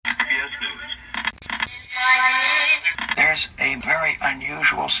a very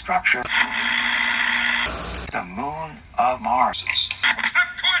unusual structure. The moon of Mars.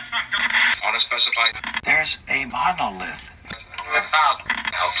 There's a monolith.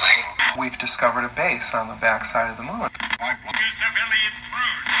 We've discovered a base on the backside of the moon.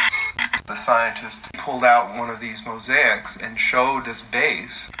 The scientist pulled out one of these mosaics and showed this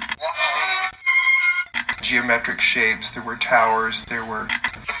base. Geometric shapes, there were towers, there were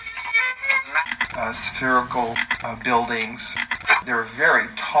spherical buildings. There were very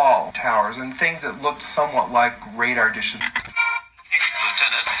tall towers and things that looked somewhat like radar dishes.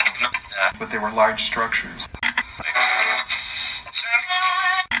 But they were large structures.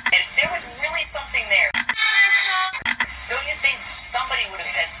 And there was really something there. Don't you think somebody would have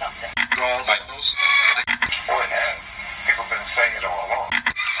said something? Well, it has. People have been saying it all along.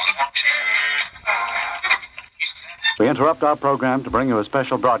 We interrupt our program to bring you a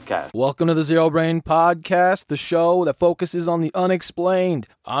special broadcast. Welcome to the Zero Brain Podcast, the show that focuses on the unexplained.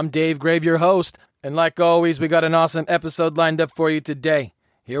 I'm Dave Grave, your host, and like always, we got an awesome episode lined up for you today.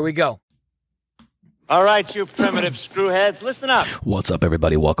 Here we go. All right, you primitive screwheads, listen up. What's up,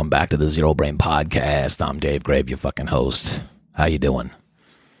 everybody? Welcome back to the Zero Brain Podcast. I'm Dave Grave, your fucking host. How you doing?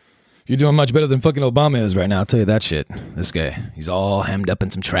 You're doing much better than fucking Obama is right now, I'll tell you that shit. This guy, he's all hemmed up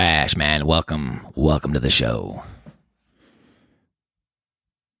in some trash, man. Welcome to the show.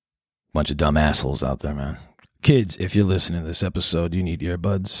 Bunch of dumb assholes out there, man. Kids, if you're listening to this episode, you need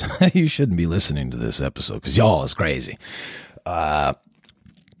earbuds. You shouldn't be listening to this episode because y'all is crazy.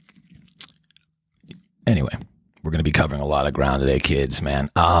 Anyway, we're going to be covering a lot of ground today, kids, man.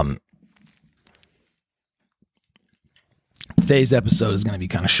 Today's episode is going to be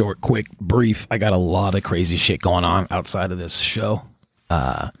kind of short, quick, brief. I got a lot of crazy shit going on outside of this show.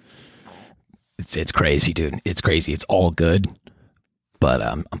 It's crazy, dude. It's crazy. It's all good, but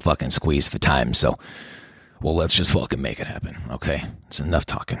I'm fucking squeezed for time. So, well, let's just fucking make it happen, okay? It's enough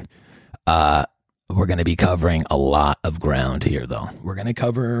talking. We're going to be covering a lot of ground here, though. We're going to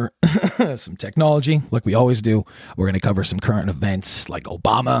cover some technology, like we always do. We're going to cover some current events, like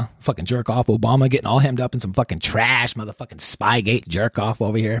Obama, fucking jerk-off Obama, getting all hemmed up in some fucking trash, motherfucking Spygate jerk-off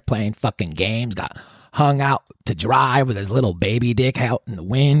over here, playing fucking games, got hung out to dry with his little baby dick out in the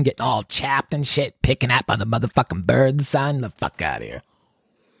wind, getting all chapped and shit, picking at by the motherfucking birds, son. The fuck out of here.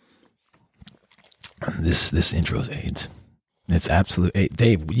 This intro's AIDS. It's absolute. Hey,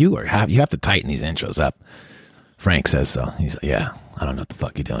 Dave, you have to tighten these intros up. Frank says so. He's like, yeah, I don't know what the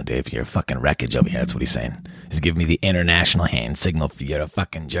fuck you're doing, Dave. You're a fucking wreckage over here. That's what he's saying. He's giving me the international hand signal for you to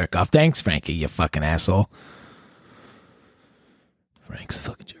fucking jerk off. Thanks, Frankie, you fucking asshole. Frank's a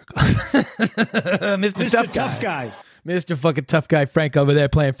fucking jerk off. Mr. Tough Guy. Mr. fucking tough guy Frank over there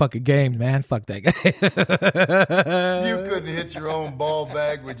playing fucking games, man. Fuck that guy. You couldn't hit your own ball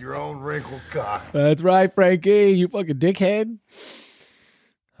bag with your own wrinkled cock. That's right, Frankie. You fucking dickhead.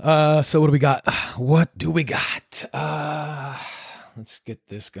 So what do we got? What do we got? Let's get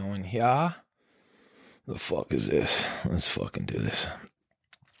this going here. The fuck is this? Let's fucking do this.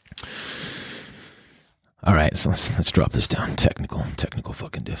 All right, so let's drop this down. Technical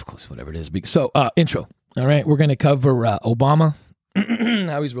fucking difficulties, whatever it is. So, intro. All right, we're going to cover Obama,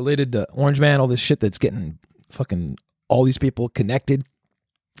 how he's related to Orange Man, all this shit that's getting fucking all these people connected,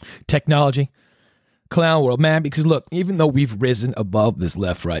 technology, clown world, man, because look, even though we've risen above this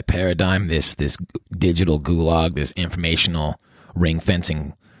left-right paradigm, this digital gulag, this informational ring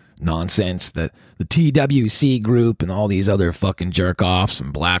fencing nonsense, that the TWC group and all these other fucking jerk-offs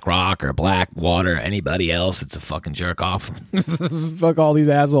and BlackRock or Blackwater, anybody else, it's a fucking jerk-off. Fuck all these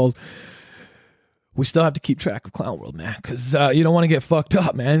assholes. We still have to keep track of Clown World, man, because you don't want to get fucked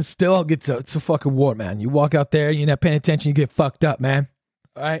up, man. Still, it's a fucking war, man. You walk out there, you're not paying attention, you get fucked up, man.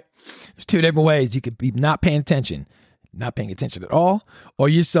 All right? There's two different ways. You could be not paying attention at all, or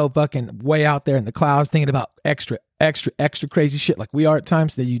you're so fucking way out there in the clouds thinking about extra crazy shit like we are at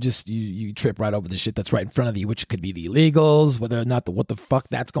times that you trip right over the shit that's right in front of you, which could be the illegals, whether or not what the fuck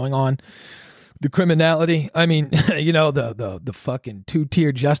that's going on. The criminality, I mean, you know, the fucking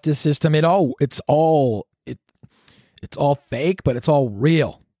two-tier justice system, it's all fake, but it's all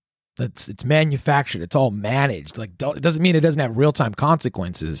real. It's manufactured. It's all managed. Like, it doesn't mean it doesn't have real-time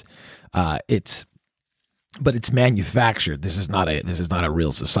consequences. But it's manufactured. This is not a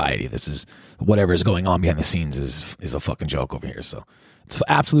real society. This is whatever is going on behind the scenes is a fucking joke over here. So it's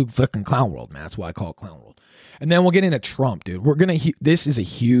absolute fucking clown world, man. That's why I call it clown world. And then we'll get into Trump, dude. This is a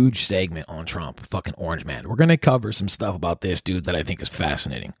huge segment on Trump, fucking Orange Man. We're gonna cover some stuff about this dude that I think is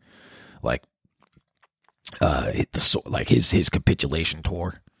fascinating, like his capitulation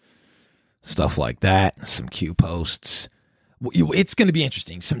tour, stuff like that. Some Q posts, It's going to be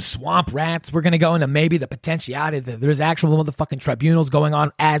interesting. Some swamp rats. We're going to go into maybe the potentiality that there's actual motherfucking tribunals going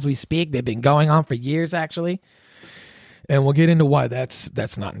on as we speak. They've been going on for years, actually. And we'll get into why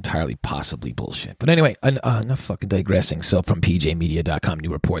that's not entirely possibly bullshit. But anyway, enough fucking digressing. So from PJmedia.com,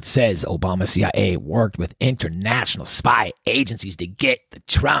 new report says Obama CIA worked with international spy agencies to get the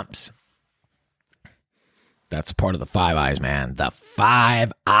Trumps. That's part of the Five Eyes, man. The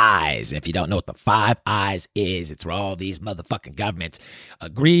Five Eyes. If you don't know what the Five Eyes is, it's where all these motherfucking governments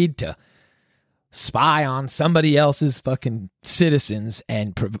agreed to spy on somebody else's fucking citizens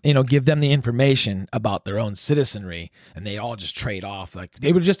and, give them the information about their own citizenry, and they all just trade off. Like,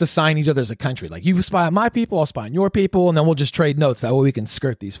 they would just assign each other as a country. Like, you spy on my people, I'll spy on your people, and then we'll just trade notes. That way we can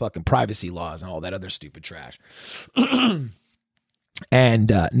skirt these fucking privacy laws and all that other stupid trash.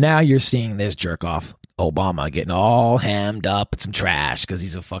 And now you're seeing this jerk off Obama getting all hammed up with some trash because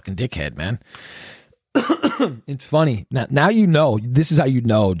he's a fucking dickhead, man. It's funny. Now you know. This is how you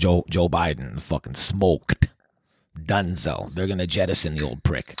know Joe Biden fucking smoked. Dunzo. They're going to jettison the old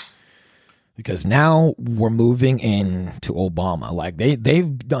prick. Because now we're moving into Obama. Like,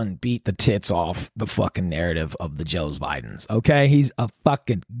 they've done beat the tits off the fucking narrative of the Joe Bidens. Okay? He's a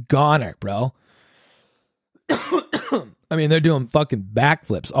fucking goner, bro. I mean, they're doing fucking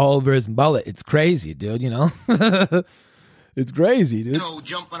backflips all over his mullet. It's crazy, dude, It's crazy, dude.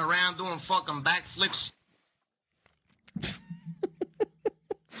 Jumping around doing fucking backflips.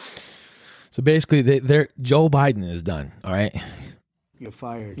 So basically, Joe Biden is done, all right? You're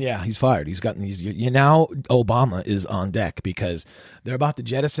fired. Yeah, he's fired. Now Obama is on deck because they're about to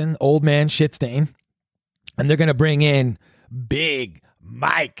jettison old man Shitstain, and they're going to bring in Big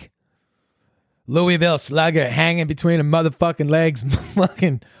Mike. Louisville Slugger hanging between the motherfucking legs,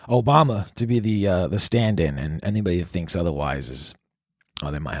 fucking Obama to be the stand-in, and anybody that thinks otherwise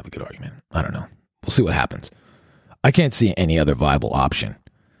they might have a good argument. I don't know. We'll see what happens. I can't see any other viable option.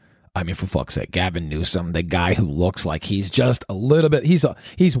 I mean, for fuck's sake, Gavin Newsom, the guy who looks like he's just a little bit, he's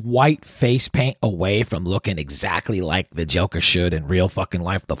white face paint away from looking exactly like the Joker should in real fucking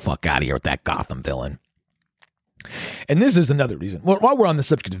life. The fuck out of here with that Gotham villain. And this is another reason. While we're on the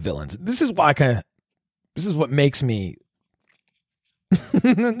subject of villains, this is what makes me.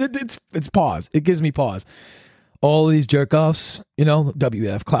 it's pause. It gives me pause. All these jerk offs,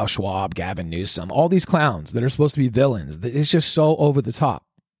 WF, Klaus Schwab, Gavin Newsom, all these clowns that are supposed to be villains. It's just so over the top.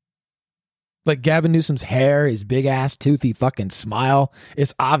 Like Gavin Newsom's hair, his big ass, toothy fucking smile.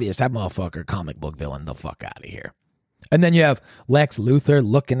 It's obvious that motherfucker, comic book villain, the fuck out of here. And then you have Lex Luthor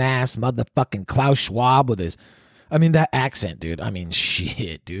looking ass, motherfucking Klaus Schwab with his. That accent, dude.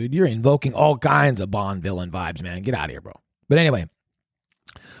 Shit, dude. You're invoking all kinds of Bond villain vibes, man. Get out of here, bro. But anyway,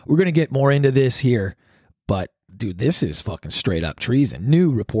 we're going to get more into this here. But, dude, this is fucking straight up treason.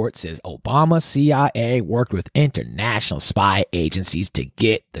 New report says Obama CIA worked with international spy agencies to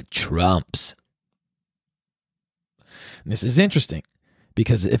get the Trumps. And this is interesting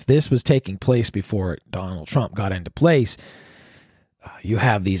because if this was taking place before Donald Trump got into place, you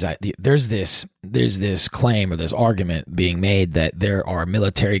have there's this claim or this argument being made that there are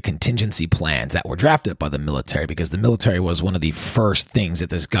military contingency plans that were drafted by the military because the military was one of the first things that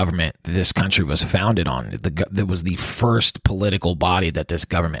this country was founded on. That was the first political body that this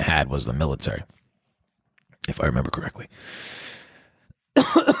government had was the military, if I remember correctly.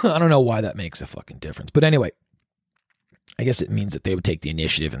 I don't know why that makes a fucking difference, but anyway, I guess it means that they would take the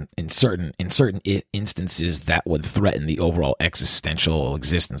initiative in certain instances that would threaten the overall existential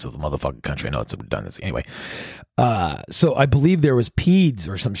existence of the motherfucking country. I know it's a redundancy. Anyway, so I believe there was PEDs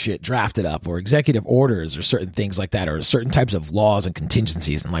or some shit drafted up or executive orders or certain things like that or certain types of laws and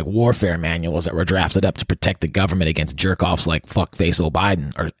contingencies and like warfare manuals that were drafted up to protect the government against jerk-offs like fuckface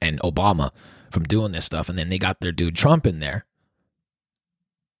Biden and Obama from doing this stuff. And then they got their dude Trump in there.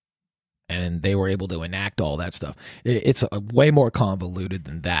 And they were able to enact all that stuff. It's way more convoluted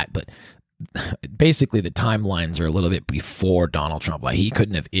than that, but basically the timelines are a little bit before Donald Trump. Like, he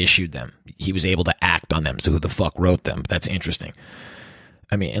couldn't have issued them. He was able to act on them. So who the fuck wrote them? But that's interesting.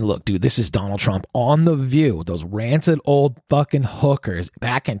 And look, dude, this is Donald Trump on The View with those rancid old fucking hookers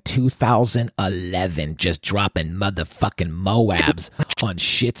back in 2011, just dropping motherfucking Moabs on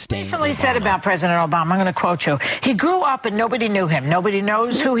Shitstain. Recently said about President Obama, I'm going to quote you, he grew up and nobody knew him. Nobody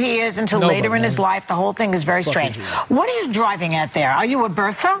knows who he is until later in his life. The whole thing is very strange. What are you driving at there? Are you a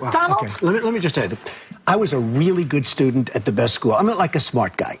birther, Donald? Okay. Let me just tell you, I was a really good student at the best school. I'm not like a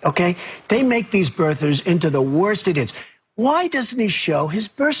smart guy, okay? They make these birthers into the worst idiots. Why doesn't he show his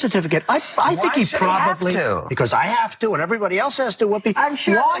birth certificate? I think he probably have to? Because I have to, and everybody else has to. I'm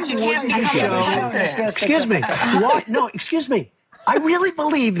sure why that you wouldn't can't he show his birth? Excuse me. Why? No, excuse me. I really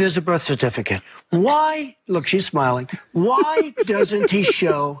believe there's a birth certificate. Why? Look, she's smiling. Why doesn't he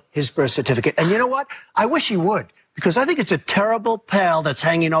show his birth certificate? And you know what? I wish he would, because I think it's a terrible pall that's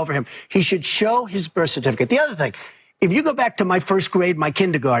hanging over him. He should show his birth certificate. The other thing, if you go back to my first grade, my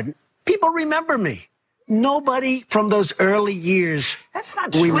kindergarten, people remember me. Nobody from those early years. That's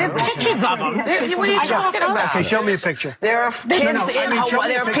not true. We have pictures of them. What are you talking about? Okay, show me a picture. There are kids in Hawaii.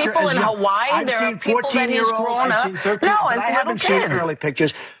 There are people in Hawaii. There are people that he's grown up. No, as little kids. Seen early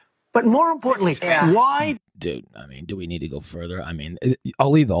pictures. But more importantly, why? Dude, I mean, do we need to go further? I mean,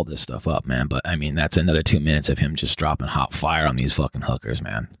 I'll leave all this stuff up, man. But I mean, that's another 2 minutes of him just dropping hot fire on these fucking hookers,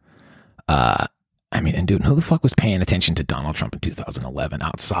 man. I mean, and dude, who the fuck was paying attention to Donald Trump in 2011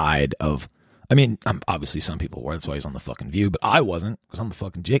 outside of? I mean, obviously some people were. That's why he's on the fucking View, but I wasn't, because I'm a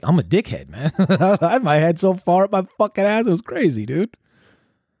fucking dick. I'm a dickhead, man. I had my head so far up my fucking ass, it was crazy, dude.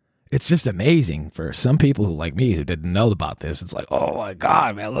 It's just amazing for some people who like me who didn't know about this. It's like, oh my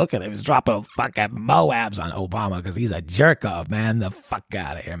God, man, look at him. He's dropping fucking Moabs on Obama because he's a jerk off, man. The fuck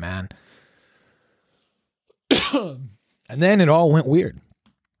out of here, man. And then it all went weird.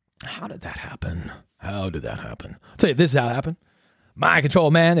 How did that happen? I'll tell you, this is how it happened. Mind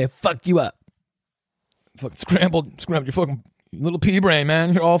control, man. They fucked you up. Fucking scrambled your fucking little pea brain,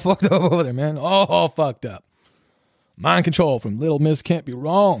 man. You're all fucked up over there, man. All fucked up. Mind control from Little Miss Can't Be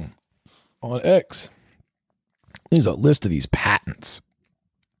Wrong on X. There's a list of these patents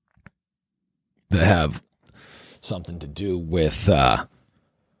that have something to do with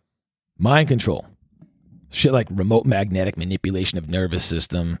mind control. Shit like remote magnetic manipulation of nervous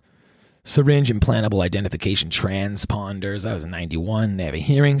system, syringe implantable identification transponders. That was in 91. They have a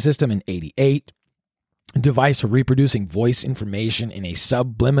hearing system in 88. Device for reproducing voice information in a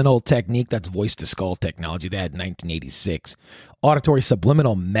subliminal technique. That's voice to skull technology. They had in 1986. Auditory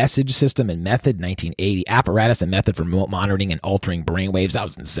subliminal message system and method, 1980. Apparatus and method for remote monitoring and altering brainwaves. That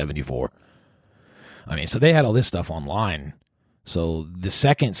was in 74. I mean, so they had all this stuff online. So the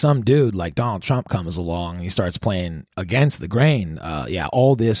second some dude like Donald Trump comes along and he starts playing against the grain,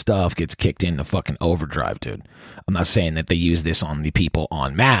 all this stuff gets kicked into fucking overdrive, dude. I'm not saying that they use this on the people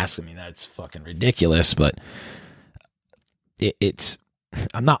en masse. I mean, that's fucking ridiculous, but it's...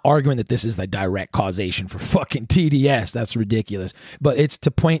 I'm not arguing that this is the direct causation for fucking TDS. That's ridiculous. But it's to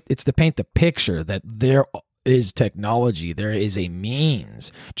paint the picture that there is technology, there is a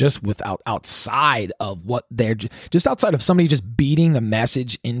means just outside of what they're just outside of somebody just beating the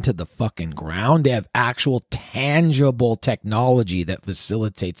message into the fucking ground. They have actual tangible technology that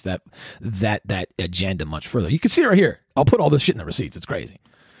facilitates that agenda much further. You can see it right here. I'll put all this shit in the receipts. It's crazy.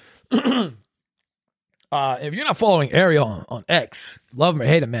 If you're not following Ariel on X, love him or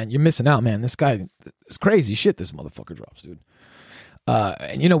hate him, man, you're missing out, man. This guy is crazy shit. This motherfucker drops, dude.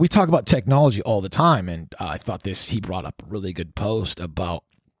 And, you know, we talk about technology all the time, and I thought he brought up a really good post about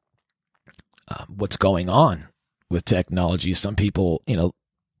what's going on with technology. Some people, you know,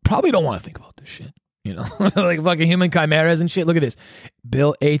 probably don't want to think about this shit, you know, like fucking human chimeras and shit. Look at this.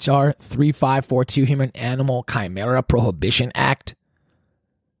 Bill H.R. 3542, Human Animal Chimera Prohibition Act.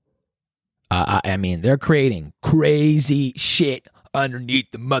 I mean, they're creating crazy shit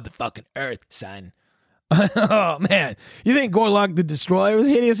underneath the motherfucking earth, son. Oh, man. You think Gorlock the Destroyer was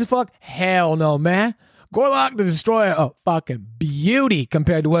hideous as fuck? Hell no, man. Gorlock the Destroyer, a fucking beauty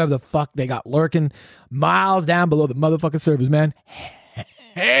compared to whatever the fuck they got lurking miles down below the motherfucking surface, man.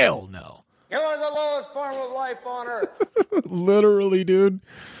 Hell no. You're the lowest form of life on Earth. Literally, dude.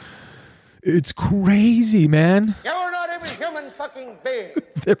 It's crazy, man. You're not even human fucking big.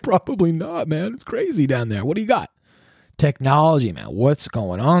 They're probably not, man. It's crazy down there. What do you got? Technology, man. What's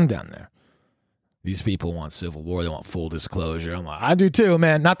going on down there? These people want civil war. They want full disclosure. I'm like, I do too,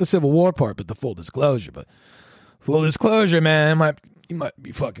 man. Not the civil war part, but the full disclosure. But full disclosure, man, you might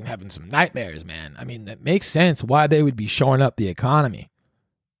be fucking having some nightmares, man. I mean, that makes sense why they would be shoring up the economy.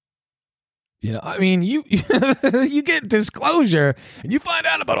 You know, I mean, you you get disclosure and you find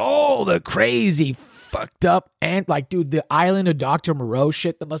out about all the crazy fucked up and like, dude, the island of Dr. Moreau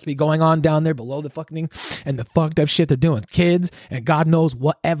shit that must be going on down there below the fucking thing, and the fucked up shit they're doing with kids and God knows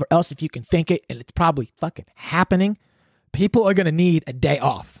whatever else if you can think it, and it's probably fucking happening. People are gonna need a day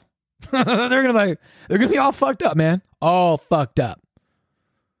off. They're gonna be all fucked up, man. All fucked up.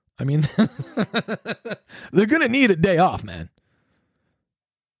 I mean, they're gonna need a day off, man.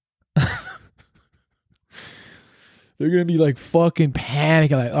 They're going to be like fucking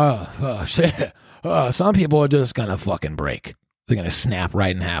panicking, like, oh shit. Some people are just going to fucking break. They're going to snap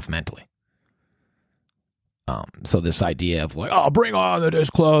right in half mentally. So this idea of like, oh, bring on the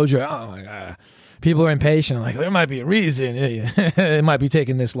disclosure. Oh my God. People are impatient. Like, there might be a reason it might be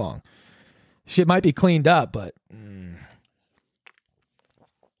taking this long. Shit might be cleaned up, but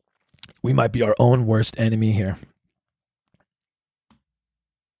We might be our own worst enemy here.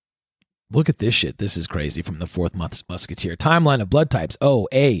 Look at this shit. This is crazy from the Fourth Musketeer. Timeline of blood types O,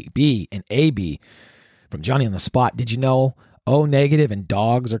 A, B, and AB from Johnny on the Spot. Did you know O negative and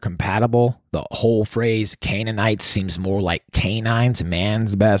dogs are compatible? The whole phrase Canaanites seems more like canines,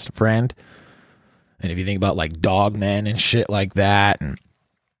 man's best friend. And if you think about like dog men and shit like that, and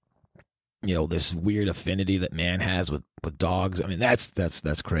you know, this weird affinity that man has with dogs. I mean,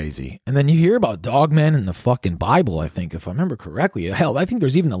 that's crazy. And then you hear about dog men in the fucking Bible, I think, if I remember correctly. Hell, I think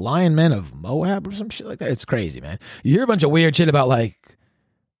there's even the lion men of Moab or some shit like that. It's crazy, man. You hear a bunch of weird shit about like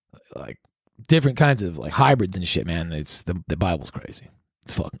different kinds of like hybrids and shit, man. It's the Bible's crazy.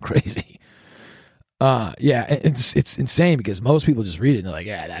 It's fucking crazy. Yeah, it's insane because most people just read it and they're like,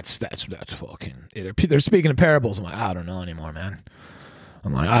 yeah, that's fucking. They're speaking in parables. I'm like, I don't know anymore, man.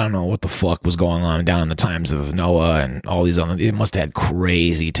 I'm like, I don't know what the fuck was going on down in the times of Noah and all these other. It must have had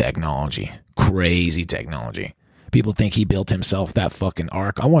crazy technology. Crazy technology. People think he built himself that fucking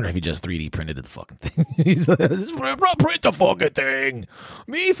ark. I wonder if he just 3D printed the fucking thing. He's like, print the fucking thing.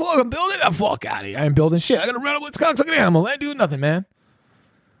 Me fucking building the fuck out of here. I ain't building shit. I gotta run up with cocksucking animals. I ain't doing nothing, man.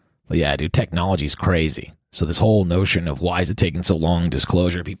 But yeah, dude, technology's crazy. So this whole notion of why is it taking so long,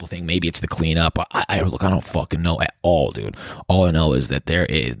 disclosure, people think maybe it's the cleanup. I don't fucking know at all, dude. All I know is that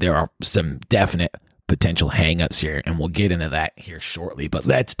there are some definite potential hangups here, and we'll get into that here shortly. But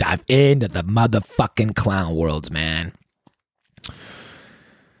let's dive into the motherfucking clown worlds, man.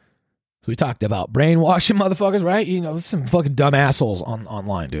 So we talked about brainwashing motherfuckers, right? You know, some fucking dumb assholes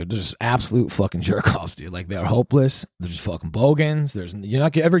online, dude. They're just absolute fucking jerk-offs, dude. Like, they're hopeless. They're just fucking bogans. You're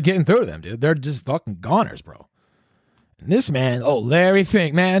not ever getting through to them, dude. They're just fucking goners, bro. And this man, Larry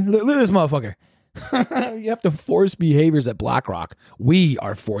Fink, man. Look at this motherfucker. You have to force behaviors at BlackRock. We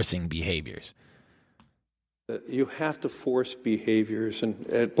are forcing behaviors. You have to force behaviors, and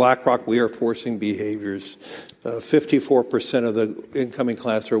at BlackRock we are forcing behaviors. 54% of the incoming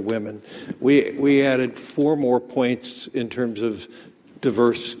class are women. We added 4 more points in terms of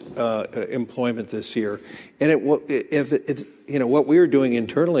diverse employment this year. And what we are doing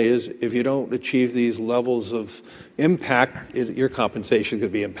internally is if you don't achieve these levels of impact, your compensation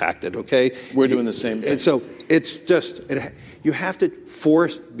could be impacted. Okay, we're doing the same thing. And so it's just you have to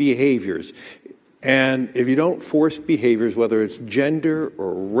force behaviors. And if you don't force behaviors, whether it's gender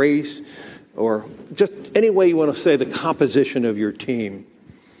or race or just any way you want to say the composition of your team,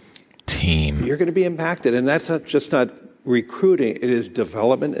 you're going to be impacted. And that's not recruiting. It is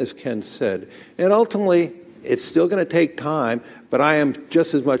development, as Ken said. And ultimately, it's still going to take time, but I am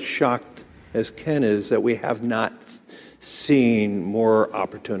just as much shocked as Ken is that we have not seen more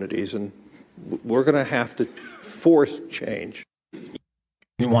opportunities. And we're going to have to force change.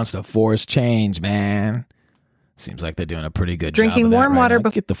 He wants to force change, man. Seems like they're doing a pretty good Drinking job of that warm water.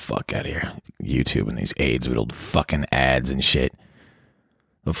 Get the fuck out of here. YouTube and these AIDS-riddled fucking ads and shit.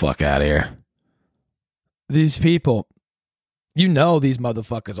 The fuck out of here. These people, you know these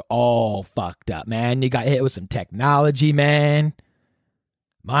motherfuckers are all fucked up, man. You got hit with some technology, man.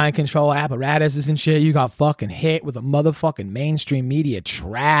 Mind control apparatuses and shit. You got fucking hit with a motherfucking mainstream media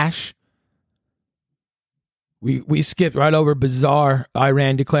trash. We skipped right over bizarre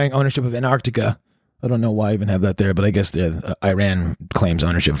Iran declaring ownership of Antarctica. I don't know why I even have that there, but I guess Iran claims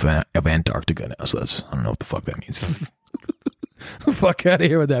ownership of Antarctica now. So I don't know what the fuck that means. The fuck out of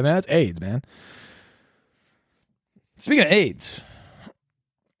here with that, man. That's AIDS, man. Speaking of AIDS,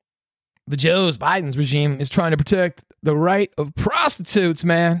 the Joe Biden's regime is trying to protect the right of prostitutes,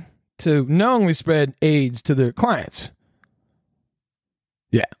 man, to knowingly spread AIDS to their clients.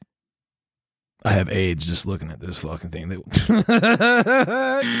 Yeah. I have AIDS just looking at this fucking thing. You get one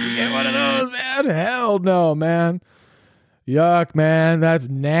of those, man? Hell no, man. Yuck, man. That's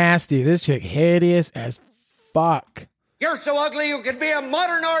nasty. This chick hideous as fuck. You're so ugly you could be a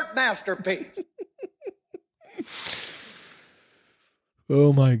modern art masterpiece.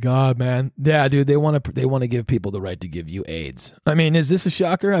 Oh my God, man. Yeah, dude, they want to give people the right to give you AIDS. I mean, is this a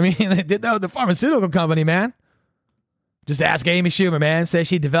shocker? I mean, they did that with the pharmaceutical company, man. Just ask Amy Schumer, man. Says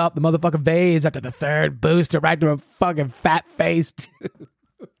she developed the motherfucking AIDS after the 3rd booster right to her fucking fat face.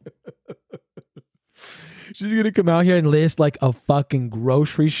 She's going to come out here and list like a fucking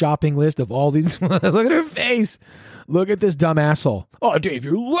grocery shopping list of all these. Look at her face. Look at this dumb asshole. Oh, Dave,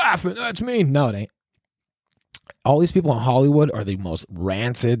 you're laughing. That's me. No, it ain't. All these people in Hollywood are the most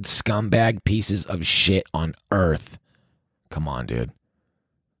rancid scumbag pieces of shit on earth. Come on, dude.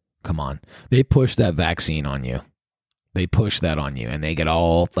 Come on. They push that vaccine on you. They push that on you, and they get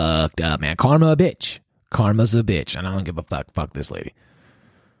all fucked up, man. Karma a bitch. Karma's a bitch, and I don't give a fuck. Fuck this lady.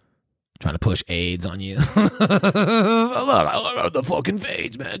 Trying to push AIDS on you. I love the fucking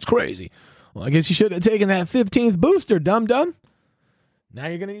fades, man. It's crazy. Well, I guess you should have taken that 15th booster, dum-dum. Now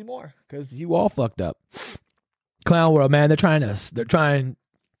you're going to need more because you all fucked up. Clown World, man, they're trying.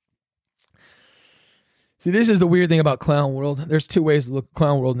 See, this is the weird thing about Clown World. There's two ways to look at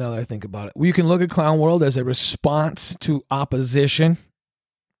Clown World now that I think about it. You can look at Clown World as a response to opposition.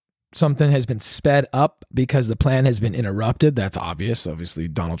 Something has been sped up because the plan has been interrupted. That's obvious. Obviously,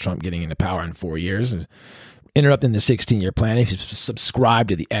 Donald Trump getting into power in 4 years, interrupting the 16-year plan. If you subscribe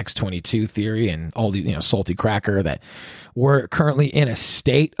to the X-22 theory and all these, salty cracker, that we're currently in a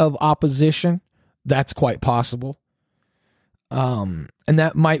state of opposition, that's quite possible. And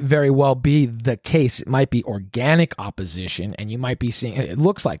that might very well be the case. It might be organic opposition, and you might be seeing it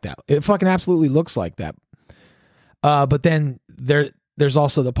looks like that. It fucking absolutely looks like that. But then there's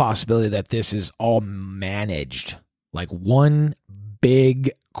also the possibility that this is all managed, like one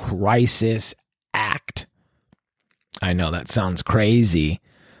big crisis act. I know that sounds crazy,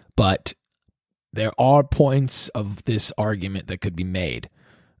 but there are points of this argument that could be made.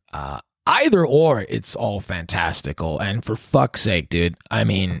 Either or, it's all fantastical. And for fuck's sake, dude, I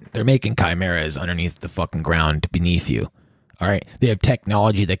mean, they're making chimeras underneath the fucking ground beneath you. All right? They have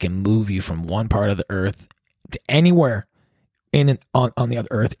technology that can move you from one part of the earth to anywhere on the other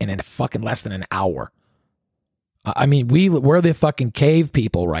earth in fucking less than an hour. I mean, we're the fucking cave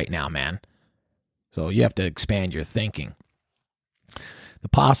people right now, man. So you have to expand your thinking. The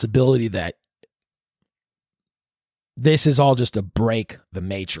possibility that this is all just to break the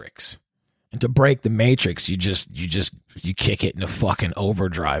matrix. And to break the matrix, you kick it into fucking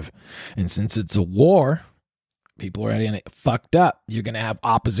overdrive. And since it's a war, people are getting fucked up. You're going to have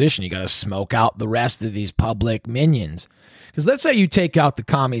opposition. You got to smoke out the rest of these public minions. Because let's say you take out the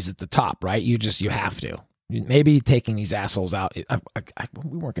commies at the top, right? You have to. Maybe taking these assholes out. We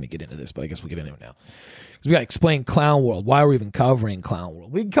weren't going to get into this, but I guess we'll get into it now. Because we got to explain Clown World. Why are we even covering Clown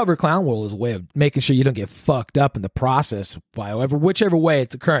World? We can cover Clown World as a way of making sure you don't get fucked up in the process by whichever way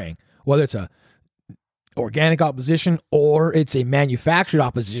it's occurring. Whether it's a organic opposition or it's a manufactured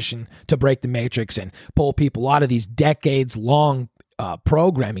opposition to break the matrix and pull people out of these decades-long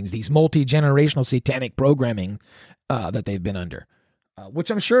programmings, these multi-generational satanic programming that they've been under,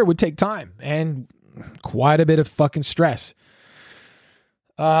 which I'm sure would take time and quite a bit of fucking stress.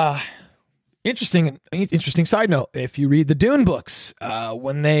 Interesting side note. If you read the Dune books,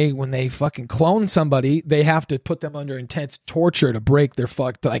 when they fucking clone somebody, they have to put them under intense torture to break their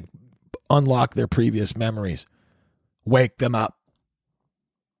unlock their previous memories, wake them up.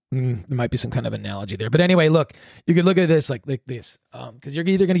 There might be some kind of analogy there, but anyway, look, you could look at this like this, because you're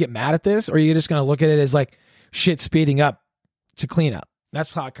either going to get mad at this or you're just going to look at it as like shit speeding up to clean up. That's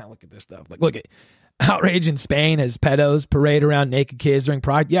how I kind of look at this stuff. Like, look at outrage in Spain as pedos parade around naked kids during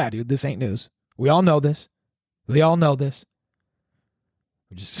Pride. Yeah, dude, this ain't news. We all know this. We all know this.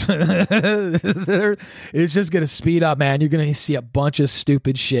 It's just going to speed up, man. You're going to see a bunch of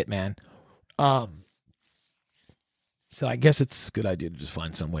stupid shit, man. So I guess it's a good idea to just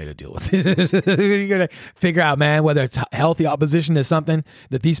find some way to deal with it. You're going to figure out, man, whether it's healthy opposition to something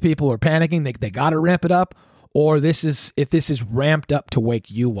that these people are panicking, they got to ramp it up, or if this is ramped up to wake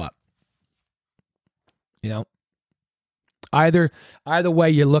you up. Either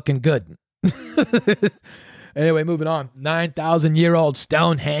way, you're looking good. Anyway, moving on. 9,000-year-old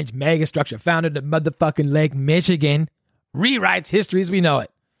Stonehenge megastructure founded in motherfucking Lake Michigan rewrites history as we know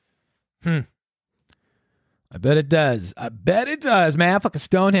it. I bet it does. Man. Fucking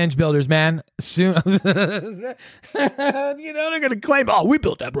Stonehenge builders, man. Soon, they're gonna claim, "Oh, we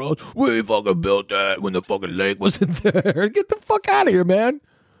built that, bro. We fucking built that when the fucking lake wasn't there." Get the fuck out of here, man.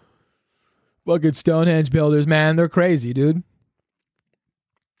 Fucking Stonehenge builders, man. They're crazy, dude.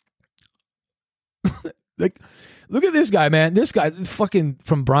 Like, look at this guy, man. This guy, fucking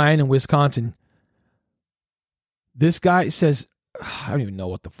from Bryan in Wisconsin. This guy says, I don't even know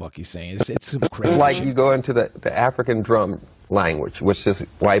what the fuck he's saying. It's some crazy. It's like shit. You go into the African drum language, which just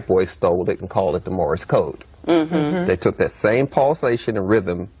white boys stole it and called it the Morse code. Mm-hmm. They took that same pulsation and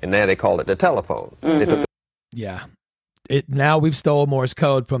rhythm, and now they call it the telephone. Mm-hmm. Yeah. Now we've stolen Morse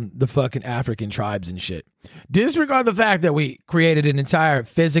code from the fucking African tribes and shit. Disregard the fact that we created an entire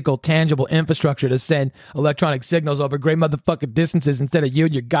physical, tangible infrastructure to send electronic signals over great motherfucking distances instead of you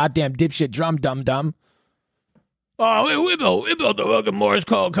and your goddamn dipshit drum dum-dum. Oh, we built the fucking Morse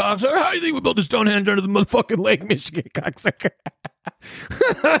code, cocksucker. How do you think we built the Stonehenge under the motherfucking Lake Michigan, cocksucker?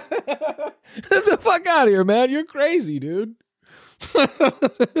 Get the fuck out of here, man. You're crazy, dude.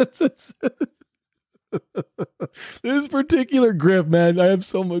 This particular grift, man, I have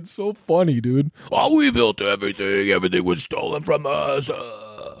so funny, dude. Oh, we built everything was stolen from us.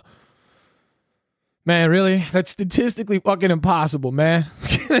 Man, really? That's statistically fucking impossible, man.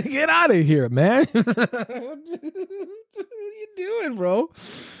 Get out of here, man. What are you doing, bro?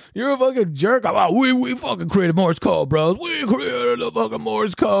 You're a fucking jerk. I'm like, we fucking created Morse code, bros. We created the fucking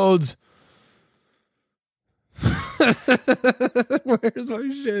Morse codes. Where's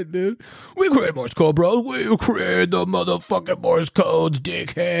my shit, dude? We created Morse code, bros. We created the motherfucking Morse codes,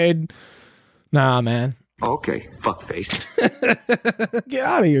 dickhead. Nah, man. Okay, fuckface. Get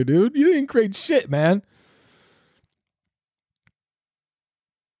out of here, dude. You didn't create shit, man.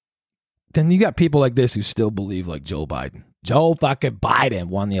 Then you got people like this who still believe like Joe Biden. Joe fucking Biden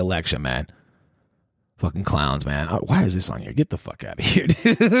won the election, man. Fucking clowns, man. Why is this on here? Get the fuck out of here,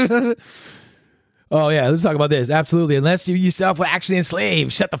 dude. Oh, yeah, let's talk about this. Absolutely. Unless you yourself were actually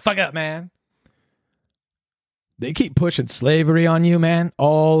enslaved. Shut the fuck up, man. They keep pushing slavery on you, man,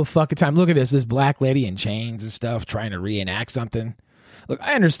 all the fucking time. Look at this black lady in chains and stuff trying to reenact something. Look,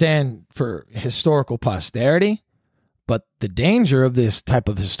 I understand for historical posterity, but the danger of this type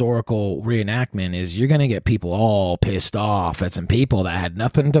of historical reenactment is you're going to get people all pissed off at some people that had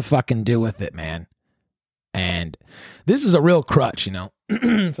nothing to fucking do with it, man. And this is a real crutch, you know,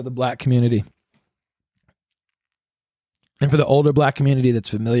 for the black community. And for the older black community that's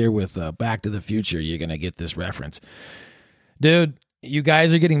familiar with Back to the Future, you're going to get this reference. Dude, you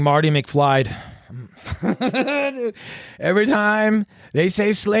guys are getting Marty McFly'd. Dude, every time they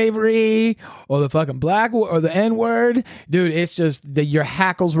say slavery or the fucking black or the N-word, dude, it's just your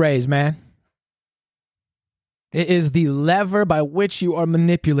hackles raise, man. It is the lever by which you are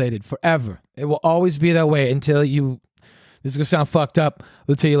manipulated forever. It will always be that way until you, this is going to sound fucked up,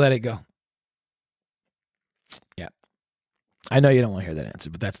 until you let it go. Yeah. I know you don't want to hear that answer,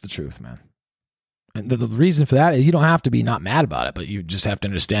 but that's the truth, man. And the reason for that is you don't have to be not mad about it, but you just have to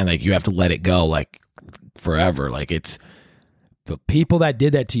understand, like, you have to let it go, like, forever. Like, it's the people that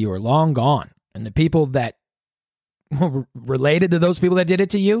did that to you are long gone. And the people that were related to those people that did it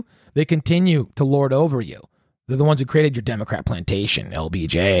to you, they continue to lord over you. They're the ones who created your Democrat plantation,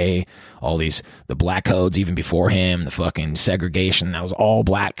 LBJ, all these, the black codes even before him, the fucking segregation, that was all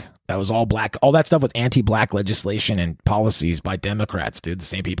black. That was all black. All that stuff was anti-black legislation and policies by Democrats, dude. The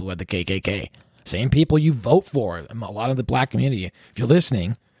same people who had the KKK. Same people you vote for. A lot of the black community. If you're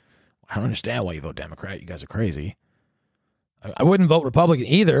listening, I don't understand why you vote Democrat. You guys are crazy. I wouldn't vote Republican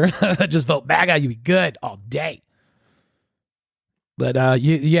either. Just vote MAGA. You'd be good all day. But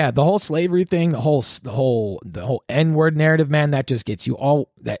the whole slavery thing, the whole N-word narrative, man, that just gets you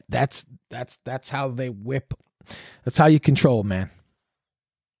all. That's how they whip. That's how you control, man.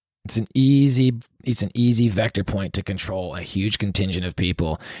 It's an easy vector point to control a huge contingent of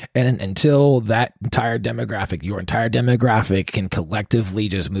people. And until that your entire demographic can collectively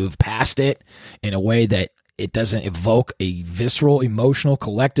just move past it in a way that it doesn't evoke a visceral, emotional,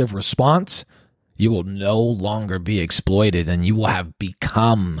 collective response, you will no longer be exploited and you will have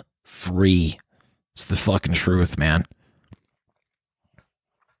become free. It's the fucking truth, man.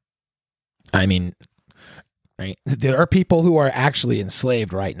 I mean, right? There are people who are actually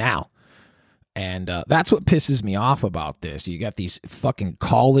enslaved right now. And that's what pisses me off about this. You got these fucking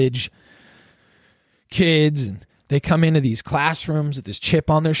college kids, and they come into these classrooms with this chip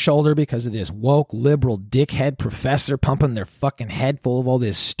on their shoulder because of this woke, liberal, dickhead professor pumping their fucking head full of all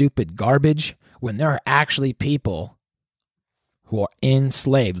this stupid garbage, when there are actually people who are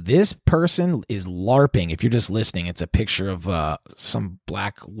enslaved. This person is LARPing. If you're just listening, it's a picture of some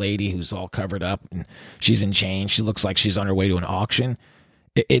black lady who's all covered up and she's in chains. She looks like she's on her way to an auction.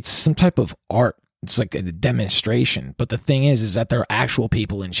 It's some type of art. It's like a demonstration. But the thing is that there are actual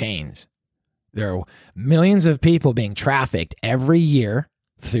people in chains. There are millions of people being trafficked every year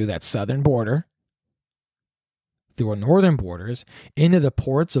through that southern border, through our northern borders, into the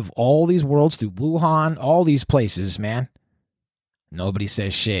ports of all these worlds, through Wuhan, all these places, man. Nobody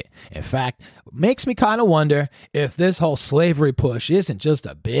says shit. In fact, it makes me kind of wonder if this whole slavery push isn't just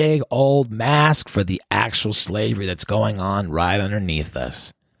a big old mask for the actual slavery that's going on right underneath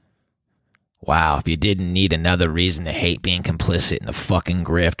us. Wow, if you didn't need another reason to hate being complicit in the fucking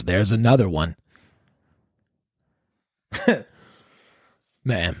grift, there's another one.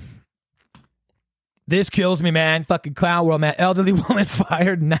 Man. This kills me, man. Fucking clown world, man. Elderly woman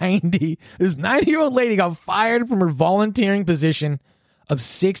fired 90. This 90-year-old lady got fired from her volunteering position of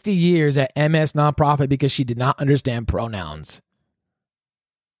 60 years at MS nonprofit because she did not understand pronouns.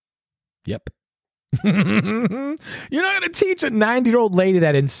 Yep. You're not going to teach a 90-year-old lady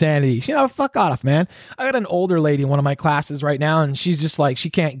that insanity. You know, fuck off, man. I got an older lady in one of my classes right now, and she's just like, she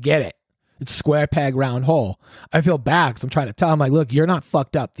can't get it. It's square peg, round hole. I feel bad because I'm trying to tell them, like, look, you're not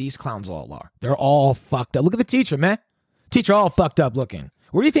fucked up. These clowns all are. They're all fucked up. Look at the teacher, man. Teacher all fucked up looking.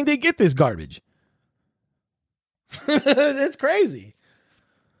 Where do you think they get this garbage? It's crazy.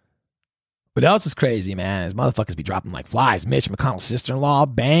 What else is crazy, man, is motherfuckers be dropping like flies. Mitch McConnell's sister-in-law,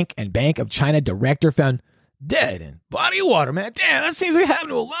 Bank of China director found dead in body of water, man. Damn, that seems to be happening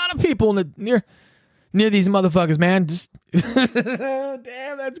to a lot of people in the near these motherfuckers, man. Just damn,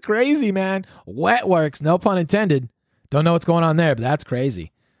 that's crazy, man. Wet works, no pun intended. Don't know what's going on there, but that's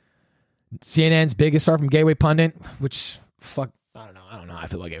crazy. CNN's biggest star from Gateway Pundit, which I don't know how I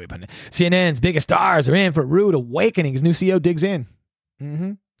feel about Gateway Pundit. CNN's biggest stars are in for a rude awakening. His new CEO digs in.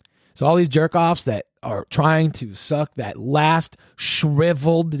 So all these jerk-offs that are trying to suck that last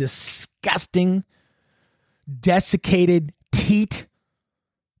shriveled, disgusting, desiccated teat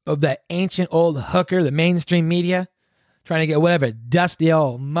of that ancient old hooker, the mainstream media, trying to get whatever dusty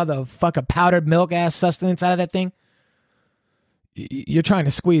old motherfucker powdered milk ass sustenance out of that thing. You're trying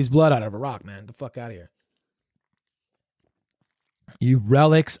to squeeze blood out of a rock, man. Get the fuck out of here. You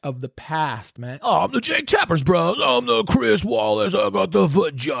relics of the past, man. Oh, I'm the Jake Tappers, bros. I'm the Chris Wallace. I got the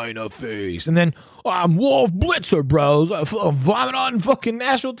vagina face. And then I'm Wolf Blitzer, bros. I vomit on fucking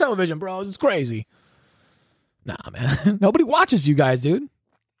national television, bros. It's crazy. Nah, man. Nobody watches you guys, dude.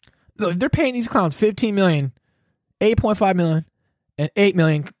 Look, they're paying these clowns $15 million, $8.5 million, and $8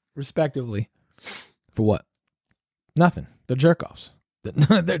 million, respectively. For what? Nothing. They're jerk-offs.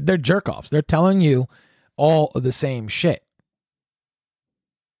 They're jerk-offs. They're telling you all of the same shit.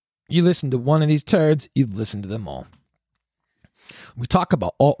 You listen to one of these turds, you've listened to them all. We talk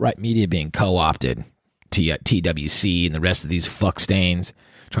about alt-right media being co-opted, TWC and the rest of these fuckstains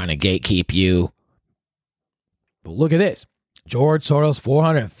trying to gatekeep you. But look at this. George Soros'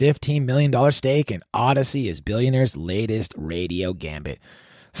 $415 million stake in Odyssey is billionaire's latest radio gambit.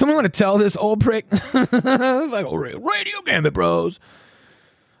 Someone want to tell this old prick? Like, radio gambit, bros.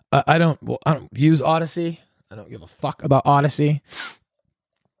 I don't use Odyssey. I don't give a fuck about Odyssey.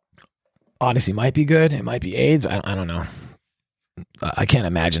 Odyssey might be good. It might be AIDS. I don't know. I can't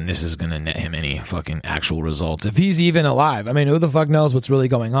imagine this is going to net him any fucking actual results. If he's even alive. I mean, who the fuck knows what's really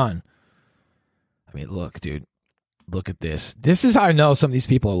going on? I mean, look, dude. Look at this. This is how I know some of these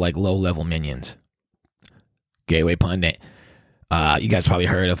people are like low-level minions. Gateway Pundit. You guys probably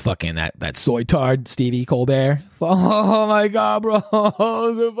heard of fucking that soy tard Stevie Colbert. Oh my God, bro.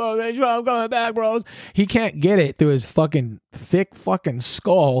 Trump coming back, bros. He can't get it through his fucking thick fucking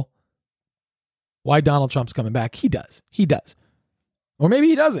skull. Why Donald Trump's coming back? He does. He does. Or maybe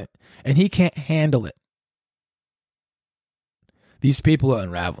he doesn't. And he can't handle it. These people are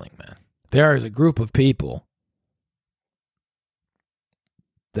unraveling, man. There is a group of people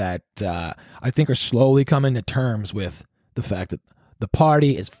that I think are slowly coming to terms with the fact that the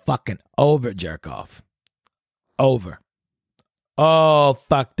party is fucking over, jerk off. Over. Oh,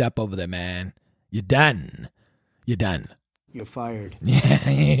 fucked up over there, man. You're done. You're done. You're fired.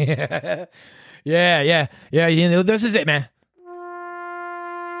 Yeah. Yeah. You know, this is it, man.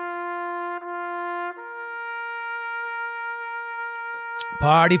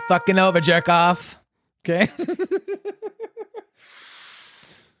 Party fucking over, jerk off. Okay.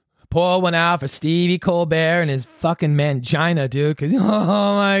 Pour one out for Stevie Colbert and his fucking mangina, dude. Cause oh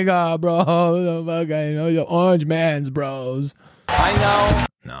my God, bro, you know your orange man's, bros. I know.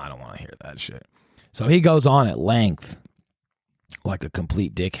 No, I don't want to hear that shit. So he goes on at length, like a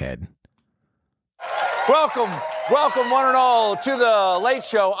complete dickhead. Welcome, one and all, to the Late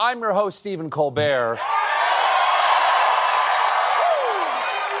Show. I'm your host, Stephen Colbert.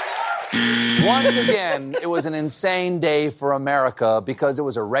 Once again, it was an insane day for America because it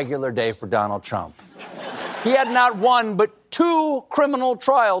was a regular day for Donald Trump. He had not one but two criminal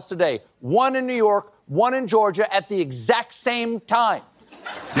trials today, one in New York, one in Georgia, at the exact same time.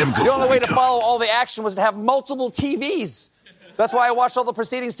 The only way to follow all the action was to have multiple TVs. That's why I watched all the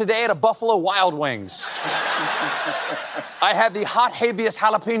proceedings today at a Buffalo Wild Wings. I had the hot habeas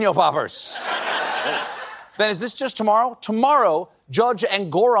jalapeno poppers. Then is this just tomorrow? Tomorrow, Judge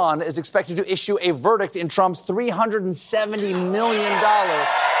Engoron is expected to issue a verdict in Trump's $370 million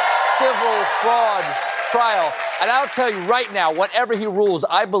civil fraud trial. And I'll tell you right now, whatever he rules,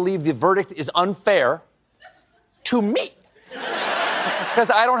 I believe the verdict is unfair to me.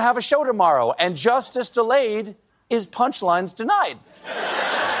 Because I don't have a show tomorrow, and justice delayed is punchlines denied.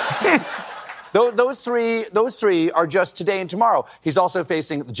 Those three are just today and tomorrow. He's also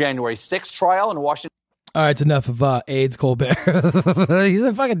facing the January 6th trial in Washington. All right, it's enough of AIDS Colbert. He's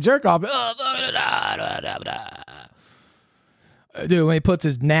a fucking jerk off. Dude, when he puts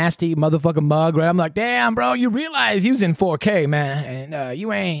his nasty motherfucking mug right, I'm like, damn, bro, you realize he was in 4K, man. And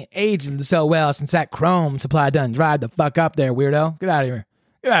you ain't aging so well since that chrome supply done dried the fuck up there, weirdo. Get out of here.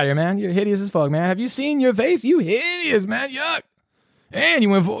 Get out of here, man. You're hideous as fuck, man. Have you seen your face? You hideous, man. Yuck. And you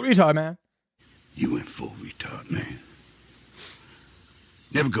went full retard, man. You went full retard, man.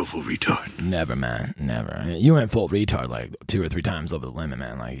 Never go full retard. Never, man. Never. I mean, you went full retard like 2 or 3 times over the limit,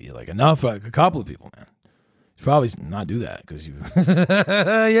 man. Like enough for like a couple of people, man. You should probably not do that because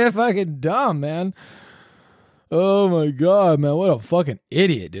you're fucking dumb, man. Oh my God, man. What a fucking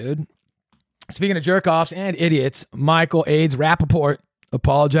idiot, dude. Speaking of jerk-offs and idiots, Michael Aids Rappaport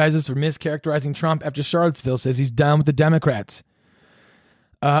apologizes for mischaracterizing Trump after Charlottesville, says he's done with the Democrats.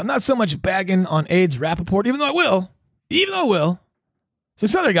 Not so much bagging on Aids Rappaport, even though I will. It's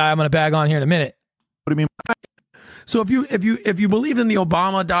this other guy I'm going to bag on here in a minute. What do you mean? So if you believed in the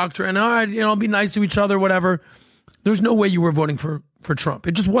Obama doctrine, all right, be nice to each other, whatever, there's no way you were voting for Trump.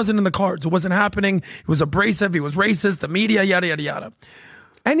 It just wasn't in the cards. It wasn't happening. It was abrasive. He was racist. The media, yada, yada, yada.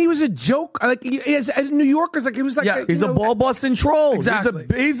 And he was a joke. Like as New Yorkers, like he was like, yeah, he's a ball busting troll. Exactly.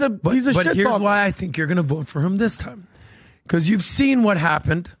 He's a shit. But here's why I think you're going to vote for him this time, because you've seen what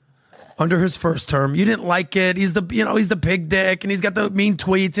happened under his first term. You didn't like it. He's the pig dick, and he's got the mean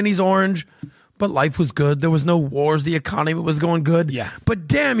tweets, and he's orange. But life was good. There was no wars. The economy was going good. Yeah. But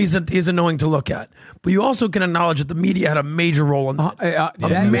damn, he's annoying to look at. But you also can acknowledge that the media had a major role in that.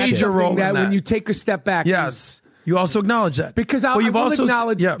 A major role in that. When you take a step back. Yes. You also acknowledge that. Because I will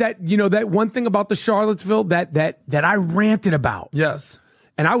acknowledge that, that one thing about the Charlottesville that I ranted about. Yes.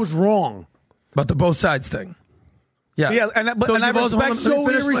 And I was wrong. About the both sides thing. Yeah, and I respect so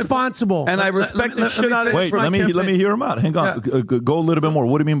irresponsible. And I respect the shit out of it. Wait, let me hear him out. Hang on. Yeah. Go a little bit more.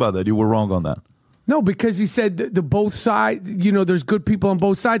 What do you mean by that? You were wrong on that. No, because he said the both sides, there's good people on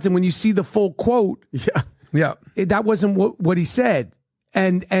both sides. And when you see the full quote, that wasn't what he said.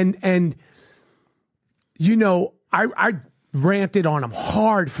 And I ranted on him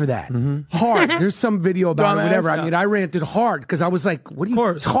hard for that. Mm-hmm. Hard. There's some video about it, whatever. I mean, I ranted hard because I was like, what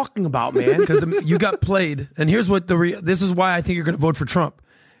are you talking about, man? Because you got played. And here's what this is why I think you're going to vote for Trump.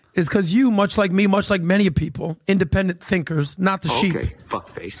 Is because you, much like me, much like many people, independent thinkers, not the sheep. Okay,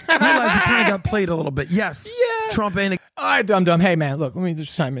 fuckface. Realize you kind of got played a little bit. Yes. Yeah. Trump ain't all right, dum-dum. Hey, man, look, let me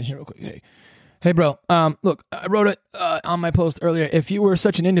just chime in here real quick. Hey, bro. Look, I wrote it on my post earlier. If you were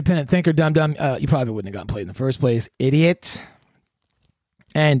such an independent thinker, dum-dum, you probably wouldn't have gotten played in the first place, idiot.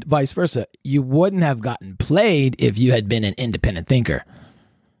 And vice versa. You wouldn't have gotten played if you had been an independent thinker.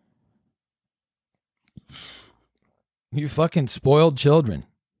 You fucking spoiled children.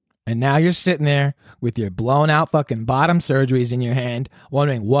 And now you're sitting there with your blown out fucking bottom surgeries in your hand,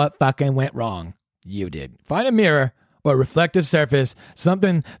 wondering what fucking went wrong. You did. Find a mirror or a reflective surface,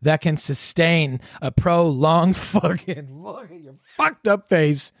 something that can sustain a prolonged fucking look at your fucked up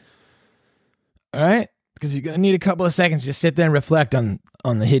face. All right? Because you're going to need a couple of seconds to just sit there and reflect on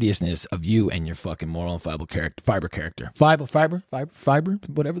the hideousness of you and your fucking moral and fiber character. Fiber,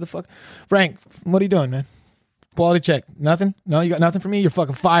 whatever the fuck. Frank, what are you doing, man? Quality check. Nothing? No, you got nothing for me? You're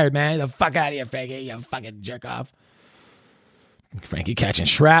fucking fired, man. Get the fuck out of here, Frankie. You fucking jerk off. Frankie catching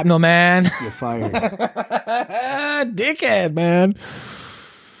shrapnel, man. You're fired. Dickhead, man.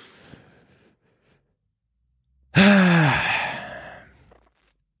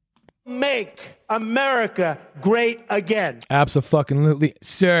 Make America great again. Absolutely,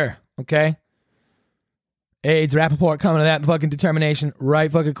 sir. Okay? AIDS Rappaport coming to that fucking determination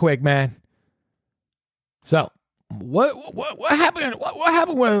right fucking quick, man. So, what happened? What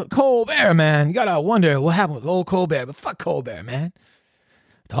happened with Colbert, man? You gotta wonder what happened with old Colbert. But fuck Colbert, man.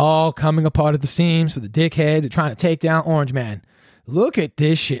 It's all coming apart at the seams for the dickheads. They're trying to take down Orange Man. Look at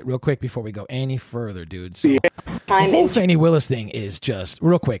this shit real quick before we go any further, dude. So, the whole Fani Willis thing is just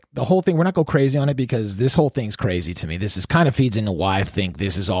real quick. The whole thing, we're not go crazy on it because this whole thing's crazy to me. This is kind of feeds into why I think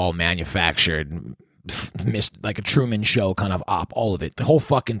this is all manufactured. Like a Truman Show kind of op, all of it, the whole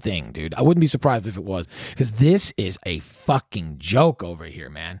fucking thing, dude. I wouldn't be surprised if it was, because this is a fucking joke over here,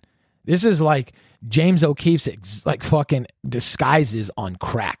 man. This is like James O'Keefe's like fucking disguises on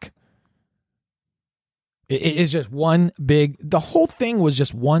crack. It is just one big, the whole thing was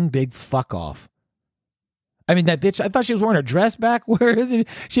just one big fuck off. I mean, that bitch, I thought she was wearing her dress back. Where is it?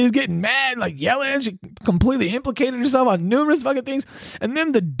 She was getting mad, like yelling. She completely implicated herself on numerous fucking things. And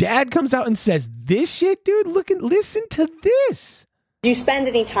then the dad comes out and says, this shit, dude, listen to this. Did you spend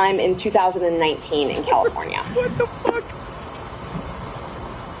any time in 2019 in California? What the fuck?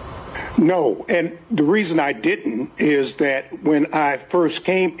 No, and the reason I didn't is that when I first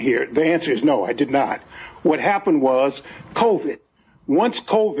came here, the answer is no, I did not. What happened was COVID. Once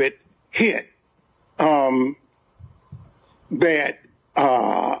COVID hit, I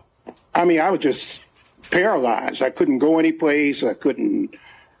was just paralyzed. I couldn't go any place. I couldn't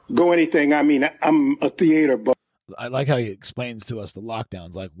go anything. I mean, I'm a theater buff. I like how he explains to us the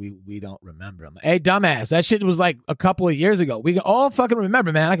lockdowns like we don't remember them. Hey, dumbass, that shit was like a couple of years ago. We can all fucking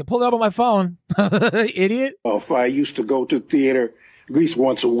remember, man. I can pull it up on my phone. Idiot. If I used to go to theater at least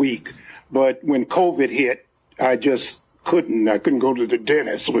once a week, but when COVID hit, I just couldn't. I couldn't go to the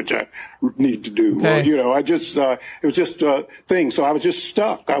dentist, which I need to do. Okay. I just it was just a thing. So I was just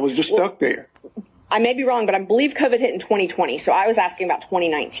stuck. I was just stuck there. I may be wrong, but I believe COVID hit in 2020. So I was asking about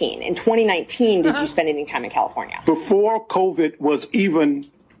 2019. In 2019, did you spend any time in California? Before COVID was even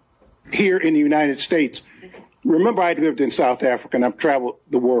here in the United States, remember I lived in South Africa and I've traveled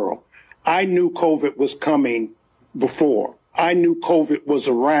the world. I knew COVID was coming before. I knew COVID was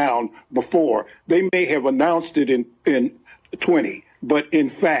around before. They may have announced it in 20, but in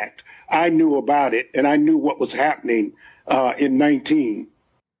fact, I knew about it and I knew what was happening in 19.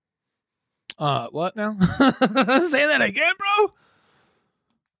 What now? Say that again,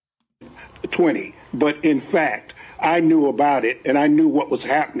 bro. 20, but in fact, I knew about it and I knew what was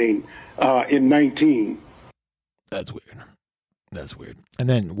happening in 19. That's weird. That's weird. And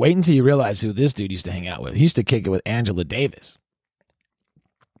then wait until you realize who this dude used to hang out with. He used to kick it with Angela Davis.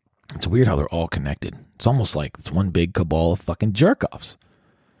 It's weird how they're all connected. It's almost like it's one big cabal of fucking jerk-offs.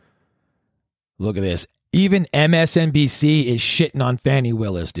 Look at this. Even MSNBC is shitting on Fannie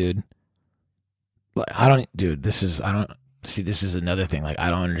Willis, dude. Like, this is another thing. Like, I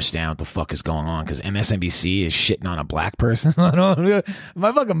don't understand what the fuck is going on because MSNBC is shitting on a black person.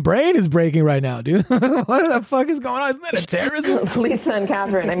 My fucking brain is breaking right now, dude. What the fuck is going on? Isn't that a terrorism? Lisa and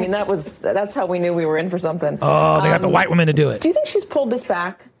Catherine. I mean, that's how we knew we were in for something. Oh, they got the white women to do it. Do you think she's pulled this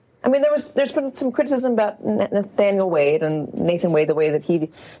back? I mean, there's been some criticism about Nathaniel Wade and Nathan Wade, the way that he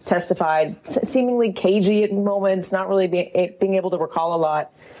testified, seemingly cagey at moments, not really being able to recall a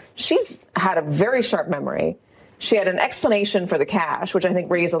lot. She's had a very sharp memory. She had an explanation for the cash, which I think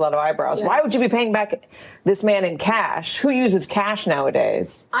raised a lot of eyebrows. Yes. Why would you be paying back this man in cash? Who uses cash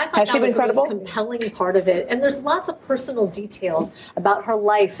nowadays? I thought Has she that been was credible? the most compelling part of it. And there's lots of personal details about her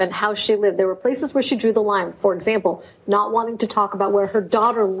life and how she lived. There were places where she drew the line. For example, not wanting to talk about where her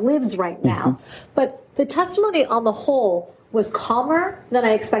daughter lives right now. But the testimony on the whole was calmer than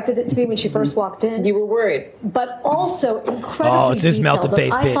I expected it to be when she first walked in. You were worried. But also incredibly it's this detailed.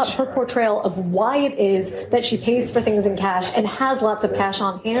 melted-faced I bitch. thought her portrayal of why it is that she pays for things in cash and has lots of cash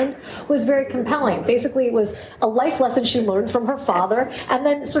on hand was very compelling. Basically, it was a life lesson she learned from her father and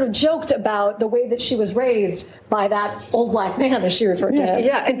then sort of joked about the way that she was raised by that old black man, as she referred to him.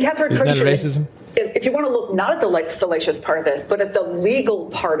 Yeah, and Catherine Isn't that Christian, racism? if you want to look not at the salacious part of this, but at the legal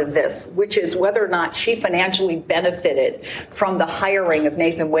part of this, which is whether or not she financially benefited from the hiring of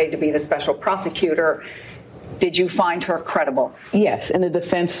Nathan Wade to be the special prosecutor, did you find her credible? Yes, and the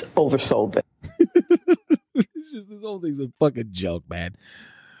defense oversold it. This whole thing's a fucking joke, man.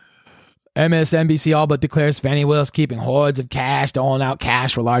 MSNBC all but declares Fannie Willis keeping hordes of cash, doling out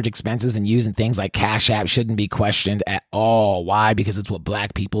cash for large expenses, and using things like Cash App shouldn't be questioned at all. Why? Because it's what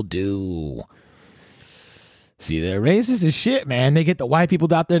black people do. See, they're racist as shit, man. They get the white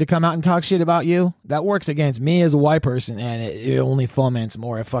people out there to come out and talk shit about you. That works against me as a white person, and it only foments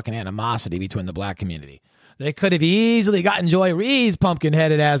more fucking animosity between the black community. They could have easily gotten Joy Reid's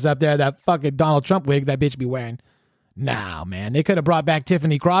pumpkin-headed ass up there, that fucking Donald Trump wig that bitch be wearing. Nah, man. They could have brought back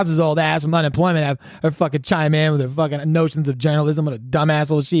Tiffany Cross's old ass from unemployment, have her fucking chime in with her fucking notions of journalism. What a dumb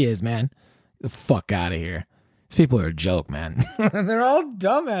asshole she is, man. Get the fuck out of here. These people are a joke, man. They're all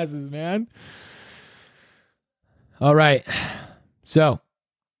dumbasses, man. All right. So,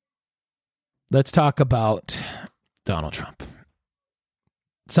 let's talk about Donald Trump.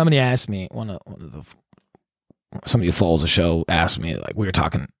 Somebody asked me, somebody who follows the show asked me, like, we were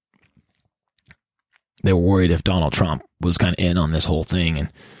talking, they were worried if Donald Trump was kind of in on this whole thing,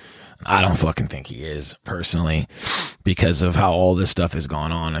 and I don't fucking think he is, personally, because of how all this stuff has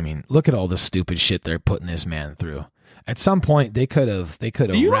gone on. I mean, look at all the stupid shit they're putting this man through. At some point, they could have.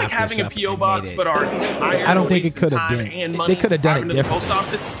 Do you like having a PO box, but our entire I don't think it could have been. They could have done it differently. Post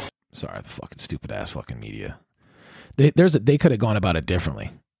office? Sorry, the fucking stupid ass fucking media. They could have gone about it differently.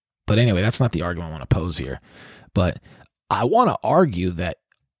 But anyway, that's not the argument I want to pose here. But I want to argue that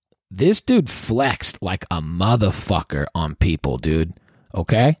this dude flexed like a motherfucker on people, dude.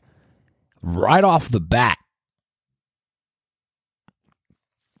 Okay, right off the bat.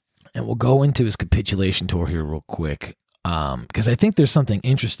 And we'll go into his capitulation tour here real quick, because I think there's something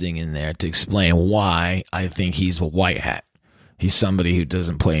interesting in there to explain why I think he's a white hat. He's somebody who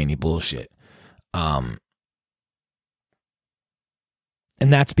doesn't play any bullshit. And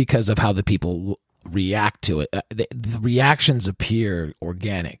that's because of how the people react to it. The reactions appear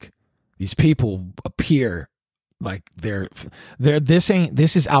organic. These people appear Like this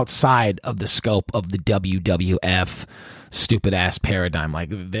is outside of the scope of the WWF stupid ass paradigm.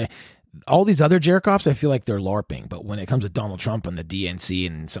 Like all these other jerk-offs, I feel like they're LARPing. But when it comes to Donald Trump and the DNC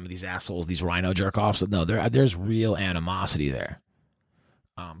and some of these assholes, these rhino jerk-offs, no, there's real animosity there.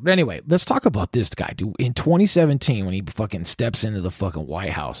 But anyway, let's talk about this guy, dude. In 2017, when he fucking steps into the fucking White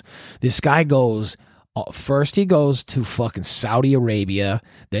House, this guy goes, first he goes to fucking Saudi Arabia,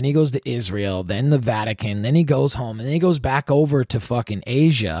 then he goes to Israel, then the Vatican, then he goes home, and then he goes back over to fucking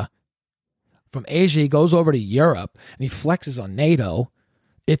Asia. From Asia, he goes over to Europe, and he flexes on NATO.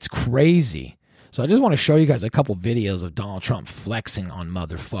 It's crazy. So I just want to show you guys a couple videos of Donald Trump flexing on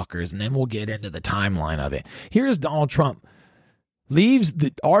motherfuckers, and then we'll get into the timeline of it. Here's Donald Trump. Leaves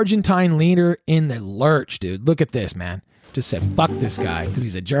the Argentine leader in the lurch, dude. Look at this, man. Just said, fuck this guy, because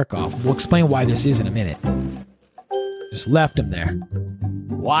he's a jerk-off. We'll explain why this is in a minute. Just left him there.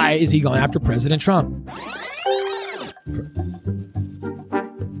 Why is he going after President Trump?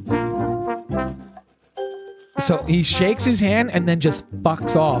 So he shakes his hand and then just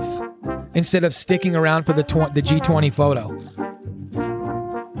fucks off instead of sticking around for the G20 photo.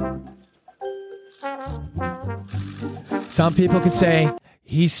 Some people could say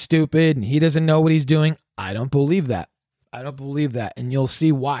he's stupid and he doesn't know what he's doing. I don't believe that. And you'll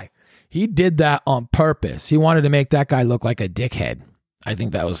see why. He did that on purpose. He wanted to make that guy look like a dickhead. I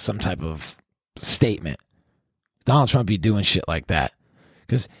think that was some type of statement. Donald Trump be doing shit like that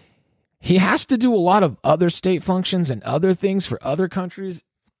because he has to do a lot of other state functions and other things for other countries.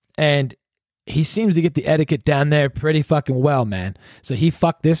 And he seems to get the etiquette down there pretty fucking well, man. So he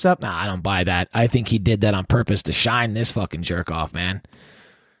fucked this up? Nah, I don't buy that. I think he did that on purpose to shine this fucking jerk off, man.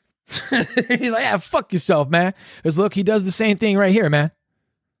 He's like, yeah, fuck yourself, man. Because look, he does the same thing right here, man.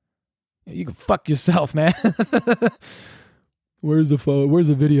 You can fuck yourself, man. Where's the photo? Where's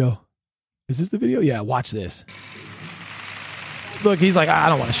the video? Is this the video? Yeah, watch this. Look, he's like, I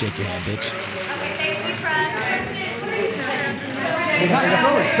don't want to shake your hand, bitch.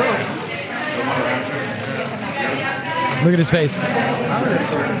 Look at his face.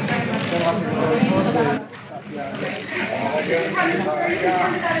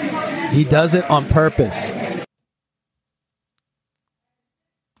 He does it on purpose.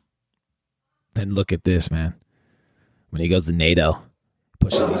 Then look at this, man. When he goes to NATO,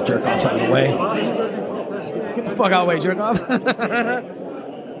 pushes his jerk-offs out of the way. Get the fuck out of the way, jerk-off.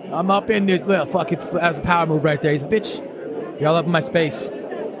 I'm up in this. Fuck it. That's a power move right there. He's a bitch. You're all up in my space.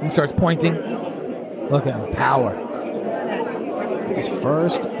 He starts pointing. Look at him. Power. His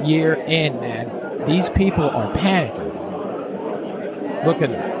first year in, man. These people are panicking. Look at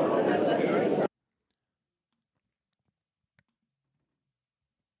him.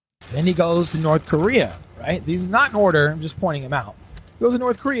 Then he goes to North Korea, right? These is not in order. I'm just pointing him out. He goes to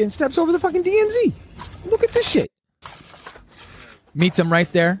North Korea and steps over the fucking DMZ. Look at this shit. Meets him right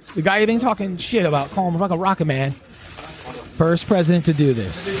there. The guy even talking shit about calling him like a rocket man. First president to do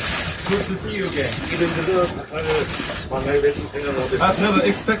this. Good to see you again. I've never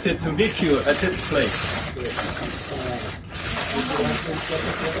expected to meet you at this place.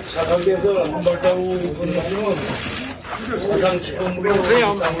 If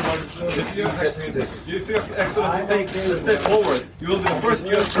you Excellency take a step forward, you will be the first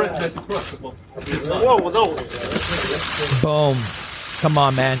U.S. president to cross the ball. Boom. Come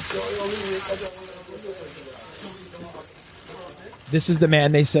on, man. This is the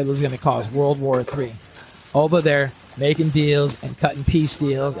man they said was going to cause World War III. Over there, making deals and cutting peace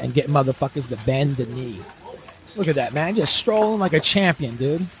deals and getting motherfuckers to bend the knee. Look at that, man. Just strolling like a champion,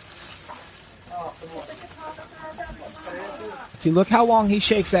 dude. See, look how long he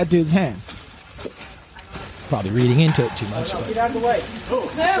shakes that dude's hand. Probably reading into it too much. Get out of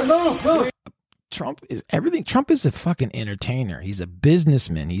the way. Trump is everything. Trump is a fucking entertainer. He's a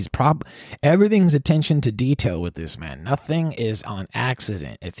businessman. He's everything's attention to detail with this man. Nothing is on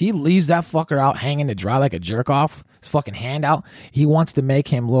accident. If he leaves that fucker out hanging to dry like a jerk off, his fucking hand out, he wants to make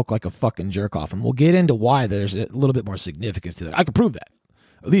him look like a fucking jerk off. And we'll get into why there's a little bit more significance to that. I could prove that.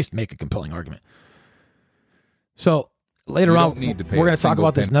 At least make a compelling argument. So later on, we're going to talk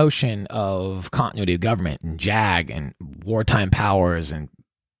about this notion of continuity of government and JAG and wartime powers and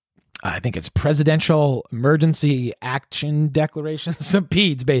I think it's Presidential Emergency Action Declaration, some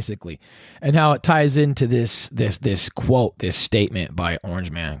PEDS basically, and how it ties into this quote, this statement by Orange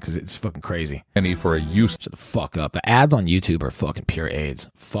Man, because it's fucking crazy. Any for a use. Shut the fuck up. The ads on YouTube are fucking pure AIDS.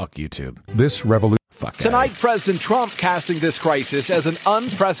 Fuck YouTube. This revolution. Fuck Tonight, President Trump casting this crisis as an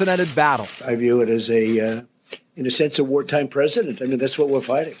unprecedented battle. I view it as in a sense, a wartime president. I mean, that's what we're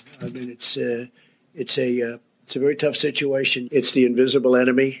fighting. I mean, it's a very tough situation. It's the invisible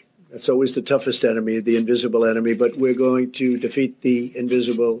enemy. That's always the toughest enemy, the invisible enemy, but we're going to defeat the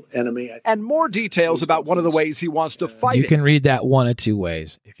invisible enemy. And more details about one of the ways he wants to fight You it. can read that one of two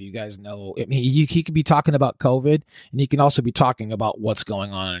ways. If you guys know, I mean, he could be talking about COVID, and he can also be talking about what's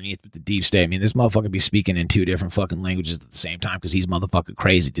going on underneath with the deep state. I mean, this motherfucker be speaking in two different fucking languages at the same time because he's motherfucking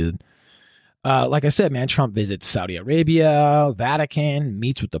crazy, dude. Like I said, man, Trump visits Saudi Arabia, Vatican,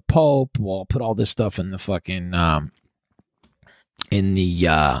 meets with the Pope. We'll put all this stuff in the fucking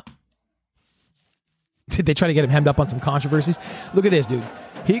Did they try to get him hemmed up on some controversies? Look at this, dude.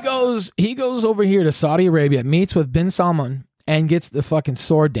 He goes over here to Saudi Arabia, meets with bin Salman, and gets the fucking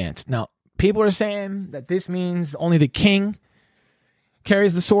sword dance. Now, people are saying that this means only the king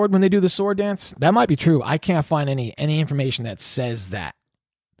carries the sword when they do the sword dance. That might be true. I can't find any information that says that.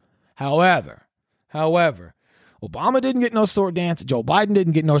 However, Obama didn't get no sword dance. Joe Biden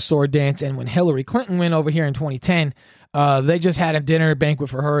didn't get no sword dance. And when Hillary Clinton went over here in 2010, they just had a dinner banquet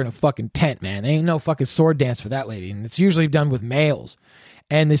for her in a fucking tent, man. There ain't no fucking sword dance for that lady. And it's usually done with males.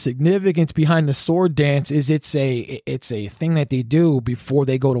 And the significance behind the sword dance is it's a thing that they do before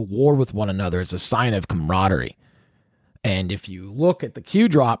they go to war with one another. It's a sign of camaraderie. And if you look at the Q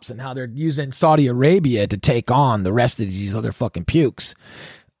drops and how they're using Saudi Arabia to take on the rest of these other fucking pukes,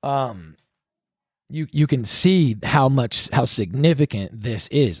 you can see how significant this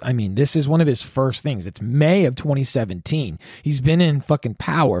is. I mean, this is one of his first things. It's May of 2017. He's been in fucking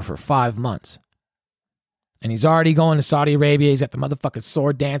power for 5 months. And he's already going to Saudi Arabia. He's at the motherfucking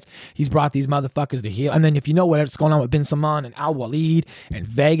sword dance. He's brought these motherfuckers to heal. And then if you know what's going on with bin Salman and Al Walid and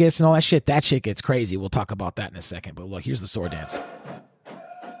Vegas and all that shit gets crazy. We'll talk about that in a second. But look, here's the sword dance.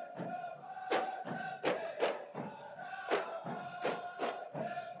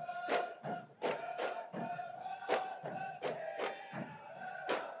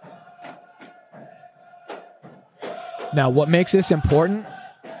 Now, what makes this important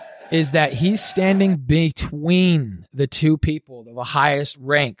is that he's standing between the two people, the highest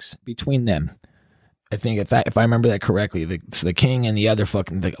ranks between them. I think if I remember that correctly, the king and the other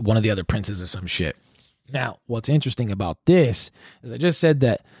one of the other princes or some shit. Now, what's interesting about this is I just said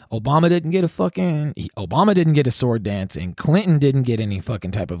that Obama didn't get a sword dance, and Clinton didn't get any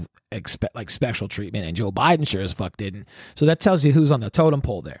fucking type of special treatment, and Joe Biden sure as fuck didn't. So that tells you who's on the totem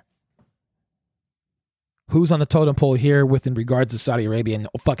pole there. Who's on the totem pole here in regards to Saudi Arabia and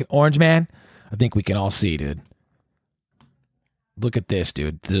fucking Orange Man? I think we can all see, dude. Look at this,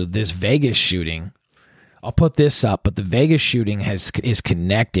 dude. This Vegas shooting. I'll put this up, but the Vegas shooting is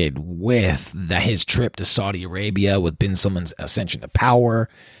connected with his trip to Saudi Arabia with bin Salman's ascension to power.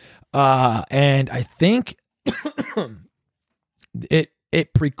 And I think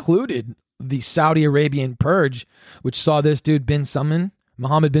it precluded the Saudi Arabian purge, which saw this dude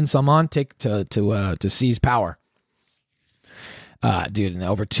Mohammed bin Salman take to seize power. Dude, in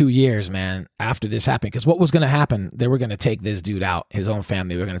over 2 years, man, after this happened, because what was going to happen, they were going to take this dude out, his own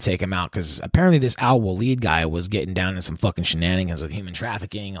family, they were going to take him out, because apparently this Al Walid guy was getting down in some fucking shenanigans with human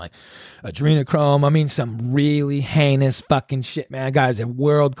trafficking, like adrenochrome, I mean, some really heinous fucking shit, man. Guy's a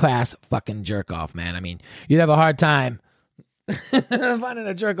world-class fucking jerk-off, man. I mean, you'd have a hard time finding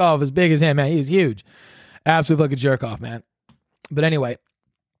a jerk-off as big as him, man. He's huge. Absolute fucking jerk-off, man. But anyway,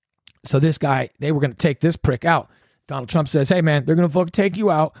 so this guy, they were going to take this prick out. Donald Trump says, hey, man, they're going to fucking take you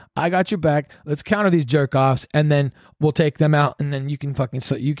out. I got your back. Let's counter these jerk-offs, and then we'll take them out, and then you can get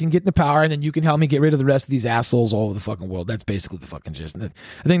into power, and then you can help me get rid of the rest of these assholes all over the fucking world. That's basically the fucking gist. I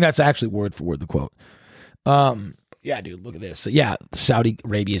think that's actually word for word the quote. Yeah, dude, look at this. So, yeah, Saudi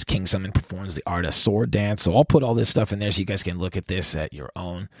Arabia's King Salman performs the art of sword dance. So I'll put all this stuff in there so you guys can look at this at your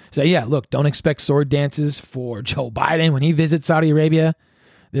own. So, yeah, look, don't expect sword dances for Joe Biden when he visits Saudi Arabia.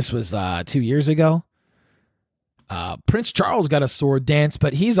 This was 2 years ago. Prince Charles got a sword dance,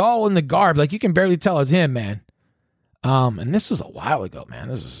 but he's all in the garb. Like, you can barely tell it's him, man. And this was a while ago, man.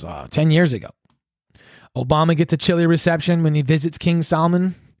 This was 10 years ago. Obama gets a chilly reception when he visits King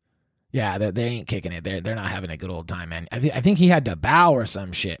Salman. Yeah, they ain't kicking it. They're not having a good old time, man. I think he had to bow or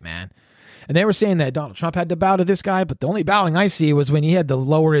some shit, man. And they were saying that Donald Trump had to bow to this guy, but the only bowing I see was when he had to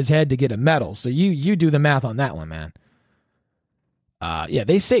lower his head to get a medal. So you do the math on that one, man. Yeah,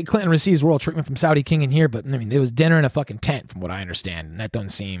 they say Clinton receives royal treatment from Saudi king in here, but I mean, it was dinner in a fucking tent from what I understand, and that doesn't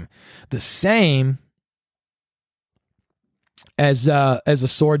seem the same as a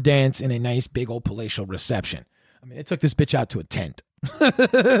sword dance in a nice big old palatial reception. I mean, they took this bitch out to a tent.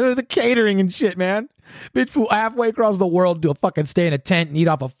 The catering and shit, man. Bitch flew halfway across the world to a fucking stay in a tent and eat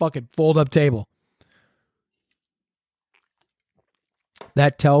off a fucking fold-up table.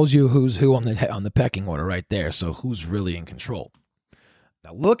 That tells you who's who on the pecking order right there. So who's really in control?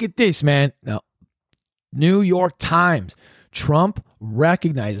 Now look at this, man. Now, New York Times. Trump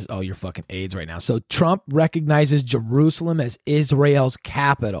recognizes, oh, you're fucking AIDS right now. So Trump recognizes Jerusalem as Israel's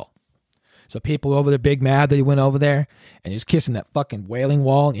capital. So people over there big mad that he went over there and he was kissing that fucking Wailing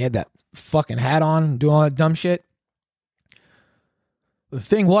Wall and he had that fucking hat on, doing all that dumb shit. The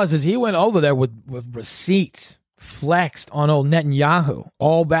thing was, is he went over there with receipts flexed on old Netanyahu,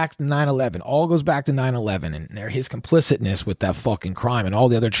 all back to 9/11, all goes back to 9/11 and his complicitness with that fucking crime and all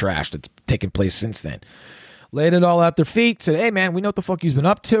the other trash that's taken place since then. Laid it all at their feet, said, hey man, we know what the fuck you've been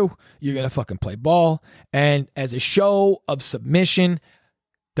up to. You're going to fucking play ball. And as a show of submission,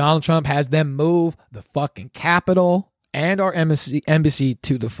 Donald Trump has them move the fucking capital and our embassy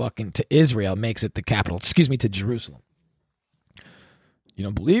to to Israel, makes it the capital, to Jerusalem. You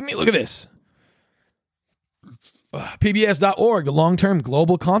don't believe me? Look at this. PBS.org, the long-term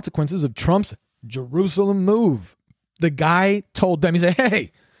global consequences of Trump's Jerusalem move. The guy told them, he said,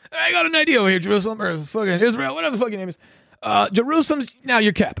 hey, I got an idea over here, Jerusalem, or fucking Israel, whatever the fucking name is. Jerusalem's now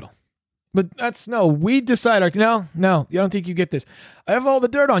your capital. But we decide, no, you don't think you get this. I have all the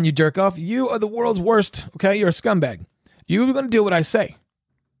dirt on you, jerk off. You are the world's worst, okay? You're a scumbag. You're going to do what I say.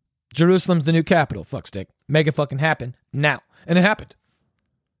 Jerusalem's the new capital, fuckstick. Make it fucking happen now. And it happened.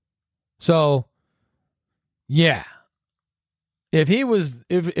 So, yeah. If he was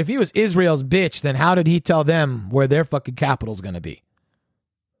Israel's bitch, then how did he tell them where their fucking capital's going to be?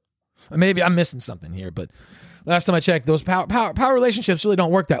 Maybe I'm missing something here, but last time I checked, those power relationships really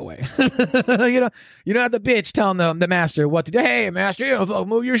don't work that way. You don't have the bitch telling the master what to do. Hey, master,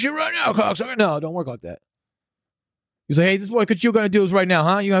 move your shit right now, cocksucker. No, don't work like that. He's like, hey, this is what you're going to do is right now,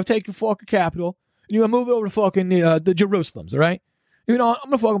 huh? You're going to take your fucking capital and you're going to move it over to fucking the Jerusalems, all right? I'm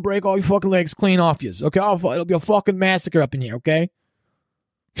going to fucking break all your fucking legs clean off you, okay? It'll be a fucking massacre up in here, okay?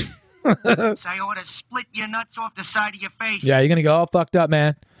 I ought to split your nuts off the side of your face. Yeah, you're going to go all fucked up,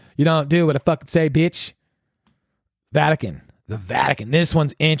 man. You don't do what I fucking say, bitch. Vatican. The Vatican. This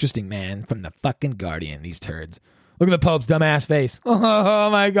one's interesting, man. From the fucking Guardian, these turds. Look at the Pope's dumbass face. Oh,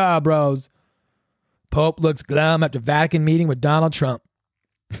 my God, bros. Pope looks glum after Vatican meeting with Donald Trump.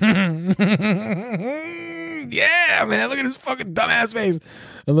 Yeah, man. Look at his fucking dumbass face.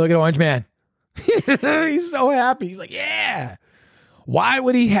 And look at Orange Man. He's so happy. He's like, yeah. Why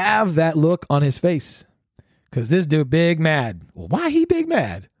would he have that look on his face? Because this dude big mad. Well, why he big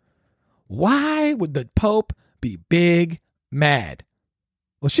mad? Why would the Pope be big mad?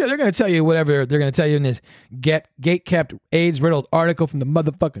 Well, shit, they're going to tell you whatever they're going to tell you in this gate-kept, AIDS-riddled article from the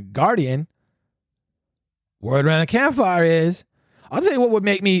motherfucking Guardian. Word around the campfire is, I'll tell you what would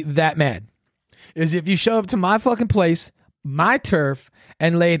make me that mad, is if you show up to my fucking place, my turf,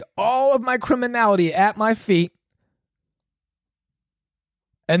 and laid all of my criminality at my feet,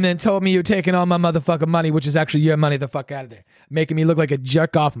 and then told me you're taking all my motherfucking money, which is actually your money, the fuck out of there. Making me look like a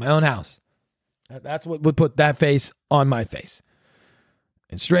jerk off in my own house. That's what would put that face on my face.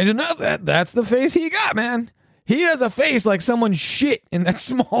 And strange enough, that's the face he got, man. He has a face like someone shit in that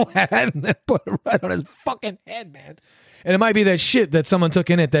small hat and then put it right on his fucking head, man. And it might be that shit that someone took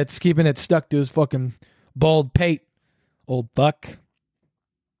in it that's keeping it stuck to his fucking bald pate. Old buck.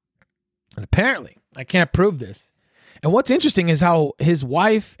 And apparently, I can't prove this. And what's interesting is how his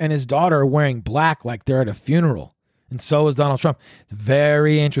wife and his daughter are wearing black like they're at a funeral. And so is Donald Trump. It's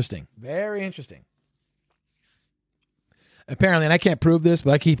very interesting. Very interesting. Apparently, and I can't prove this,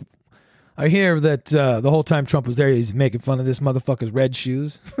 but I hear that the whole time Trump was there, he's making fun of this motherfucker's red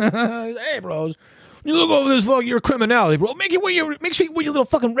shoes. Hey, bros, when you look over this fuck, you're a criminality, bro. Make sure you wear your little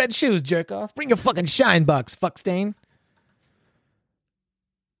fucking red shoes, jerk off. Bring your fucking shine box, fuck stain.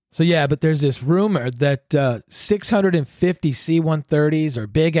 So yeah, but there's this rumor that 650 C-130s or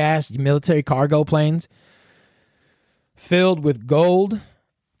big-ass military cargo planes filled with gold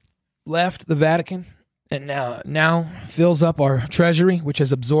left the Vatican and now fills up our treasury, which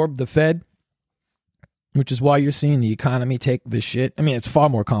has absorbed the Fed, which is why you're seeing the economy take this shit. I mean, it's far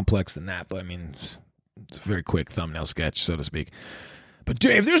more complex than that, but I mean, it's a very quick thumbnail sketch, so to speak. But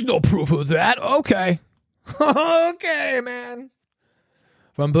Dave, there's no proof of that. Okay. Okay, man.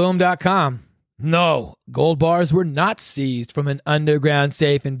 From boom.com. No, gold bars were not seized from an underground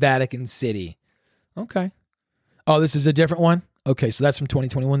safe in Vatican City. Okay. Oh, this is a different one? Okay, so that's from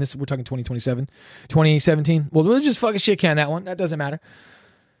 2021. We're talking 2027. 2017. Well, we'll just fucking shit can that one. That doesn't matter.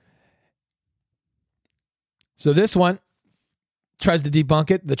 So this one tries to debunk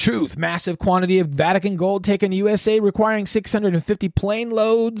it. The truth. Massive quantity of Vatican gold taken to USA requiring 650 plane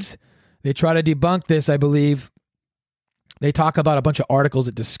loads. They try to debunk this, I believe. They talk about a bunch of articles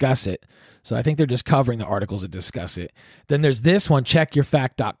that discuss it. So I think they're just covering the articles that discuss it. Then there's this one,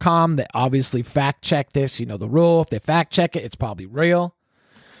 checkyourfact.com. They obviously fact check this. You know the rule. If they fact check it, it's probably real.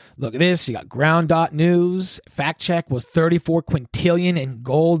 Look at this. You got ground.news. Fact check was 34 quintillion in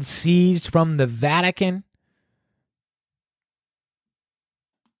gold seized from the Vatican.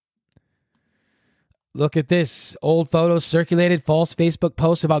 Look at this. Old photos circulated. False Facebook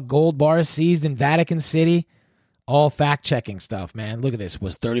posts about gold bars seized in Vatican City. All fact-checking stuff, man. Look at this.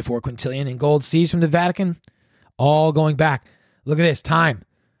 Was 34 quintillion in gold seized from the Vatican? All going back. Look at this. Time.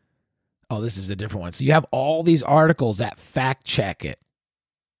 Oh, this is a different one. So you have all these articles that fact-check it.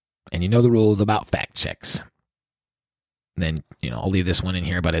 And you know the rules about fact-checks. Then, I'll leave this one in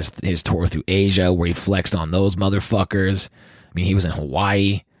here about his tour through Asia where he flexed on those motherfuckers. I mean, he was in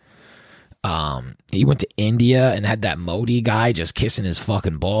Hawaii. He went to India and had that Modi guy just kissing his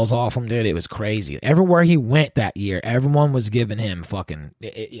fucking balls off him, dude. It was crazy. Everywhere he went that year, everyone was giving him fucking,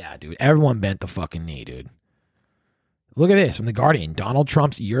 yeah, dude. Everyone bent the fucking knee, dude. Look at this from The Guardian. Donald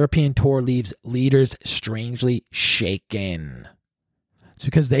Trump's European tour leaves leaders strangely shaken. It's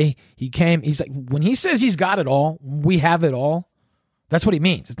because he's like, when he says he's got it all, we have it all. That's what he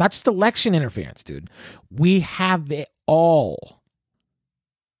means. It's not just election interference, dude. We have it all.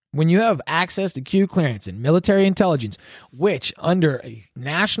 When you have access to Q clearance and military intelligence, which under a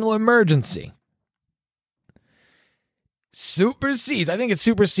national emergency supersedes, I think it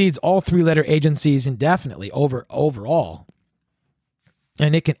supersedes all three-letter agencies indefinitely overall,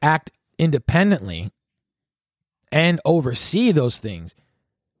 and it can act independently and oversee those things,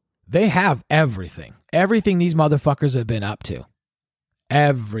 they have everything. Everything these motherfuckers have been up to.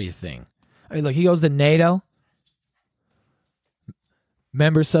 Everything. I mean, look, he goes to NATO.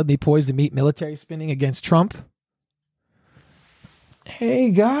 Members suddenly poised to meet military spending against Trump. Hey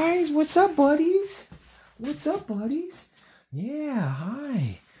guys, what's up, buddies? What's up, buddies? Yeah,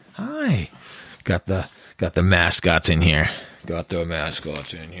 hi. Got the mascots in here. Got the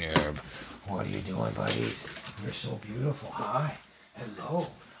mascots in here. What are you doing, buddies? You're so beautiful. Hi. Hello.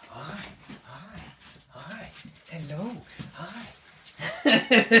 Hi. Hello. Hi.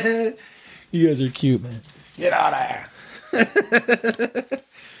 You guys are cute, man. Get out of here.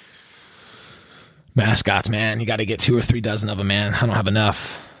 Mascots, man. You got to get 2 or 3 dozen of them, man. I don't have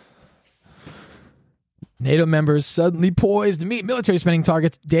enough. NATO members suddenly poised to meet military spending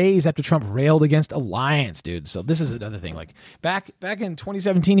targets days after Trump railed against alliance, dude. So this is another thing. Like back in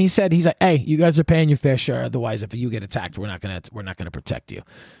 2017, he's like, "Hey, you guys are paying your fair share. Otherwise, if you get attacked, we're not gonna protect you."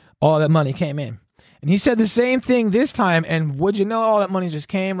 All that money came in, and he said the same thing this time. And would you know, all that money just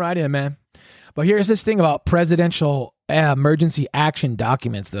came right in, man. But here's this thing about presidential emergency action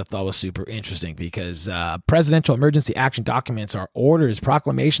documents that I thought was super interesting, because presidential emergency action documents are orders,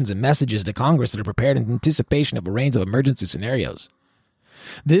 proclamations, and messages to Congress that are prepared in anticipation of a range of emergency scenarios.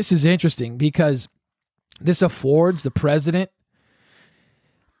 This is interesting because this affords the president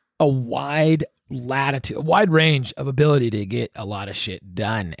a wide latitude, a wide range of ability to get a lot of shit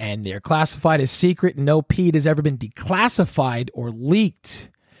done. And they're classified as secret. No PED has ever been declassified or leaked.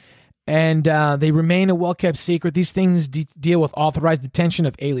 And they remain a well-kept secret. These things deal with authorized detention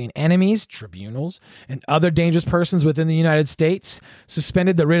of alien enemies, tribunals, and other dangerous persons within the United States,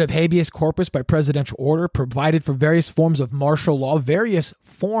 suspended the writ of habeas corpus by presidential order, provided for various forms of martial law,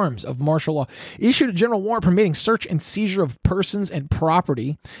 issued a general warrant permitting search and seizure of persons and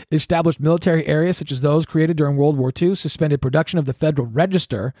property, established military areas such as those created during World War II, suspended production of the Federal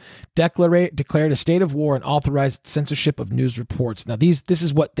Register, declared a state of war, and authorized censorship of news reports. Now, this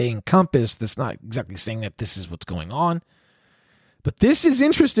is what they encompass. That's not exactly saying that this is what's going on. But this is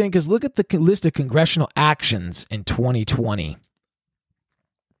interesting because look at the list of congressional actions in 2020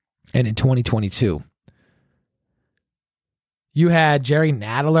 and in 2022. You had Jerry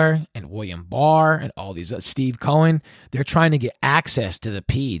Nadler and William Barr and all these, Steve Cohen. They're trying to get access to the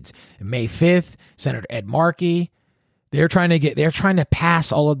PEDs. May 5th, Senator Ed Markey. They're trying to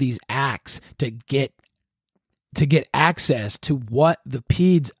pass all of these acts to get access to what the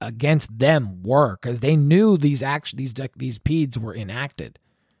PEDs against them were, because they knew these PEDs were enacted.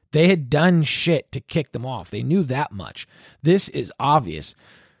 They had done shit to kick them off. They knew that much. This is obvious.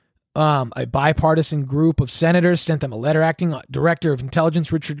 A bipartisan group of senators sent them a letter. Acting Director of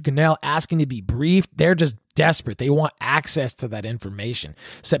Intelligence Richard Grenell asking to be briefed. They're just desperate. They want access to that information.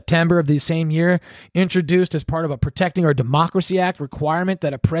 September of the same year, introduced as part of a Protecting Our Democracy Act requirement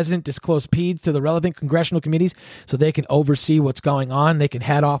that a president disclose PEDs to the relevant congressional committees so they can oversee what's going on. They can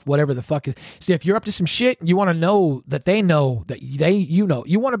head off whatever the fuck is. See, if you're up to some shit, you want to know that they know that you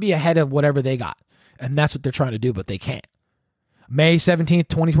want to be ahead of whatever they got. And that's what they're trying to do, but they can't. May 17th,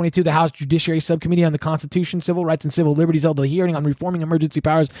 2022, the House Judiciary Subcommittee on the Constitution, Civil Rights, and Civil Liberties held a hearing on reforming emergency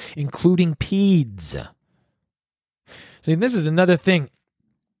powers, including PEDs. See, this is another thing.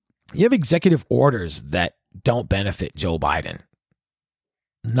 You have executive orders that don't benefit Joe Biden.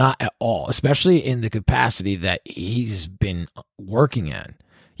 Not at all, especially in the capacity that he's been working in.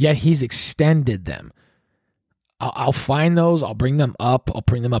 Yet he's extended them. I'll find those. I'll bring them up. I'll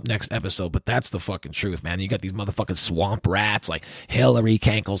bring them up next episode. But that's the fucking truth, man. You got these motherfucking swamp rats like Hillary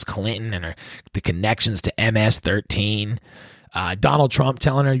Cankles Clinton and the connections to MS-13. Donald Trump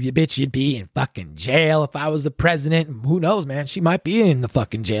telling her, "You bitch, you'd be in fucking jail if I was the president." Who knows, man? She might be in the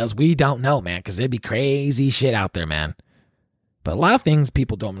fucking jails. We don't know, man, because there'd be crazy shit out there, man. But a lot of things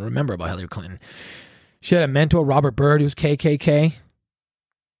people don't remember about Hillary Clinton. She had a mentor, Robert Byrd, who's KKK.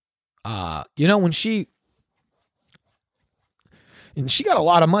 When she got a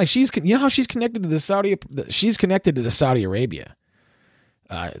lot of money. You know how she's connected to the Saudi. She's connected to the Saudi Arabia.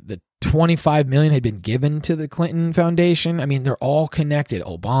 The $25 million had been given to the Clinton Foundation. I mean, they're all connected.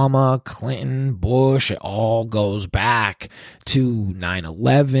 Obama, Clinton, Bush. It all goes back to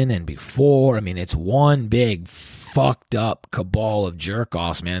 9/11 and before. I mean, it's one big fucked up cabal of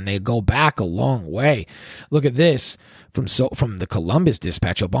jerk-offs, man. They go back a long way. Look at this. From the Columbus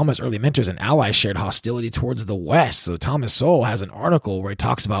Dispatch, Obama's early mentors and allies shared hostility towards the West. So Thomas Sowell has an article where he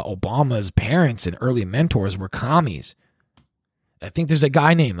talks about Obama's parents and early mentors were commies. I think there's a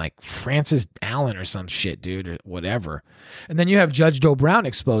guy named like Francis Allen or some shit, dude, or whatever. And then you have Judge Joe Brown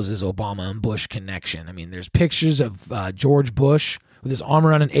exposes Obama and Bush connection. I mean, there's pictures of George Bush with his arm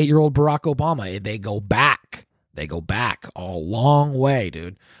around an 8-year-old Barack Obama. They go back. They go back a long way,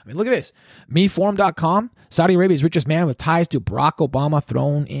 dude. I mean, look at this. MeForum.com. Saudi Arabia's richest man with ties to Barack Obama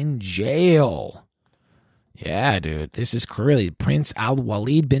thrown in jail. Yeah, dude. This is really Prince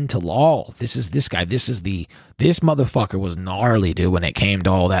Al-Walid bin Talal. This is this guy. This motherfucker was gnarly, dude, when it came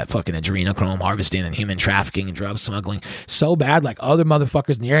to all that fucking adrenochrome harvesting and human trafficking and drug smuggling. So bad, like other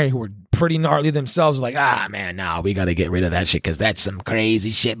motherfuckers in the area who were pretty gnarly themselves were like, man, no, we got to get rid of that shit because that's some crazy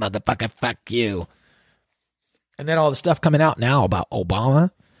shit, motherfucker. Fuck you. And then all the stuff coming out now about Obama,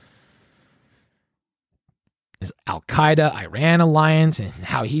 this Al-Qaeda-Iran alliance, and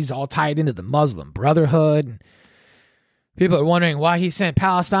how he's all tied into the Muslim Brotherhood. People are wondering why he sent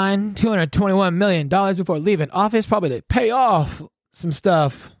Palestine $221 million before leaving office, probably to pay off some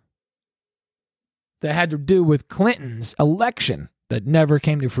stuff that had to do with Clinton's election that never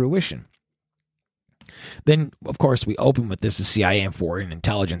came to fruition. Then, of course, we open with this. The CIA and foreign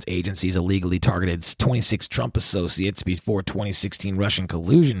intelligence agencies illegally targeted 26 Trump associates before 2016 Russian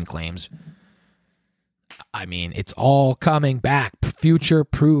collusion claims. I mean, it's all coming back. Future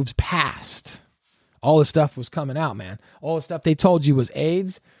proves past. All the stuff was coming out, man. All the stuff they told you was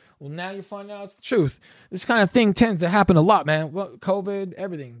AIDS. Well, now you're finding out it's the truth. This kind of thing tends to happen a lot, man. Well, COVID,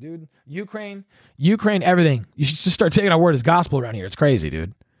 everything, dude. Ukraine, everything. You should just start taking our word as gospel around here. It's crazy,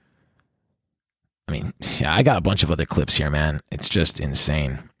 dude. I mean, yeah, I got a bunch of other clips here, man. It's just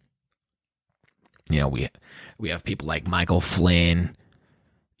insane. You know, we have people like Michael Flynn.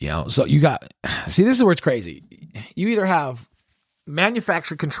 You know, so you got, see, this is where it's crazy. You either have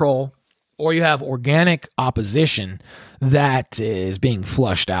manufactured control or you have organic opposition that is being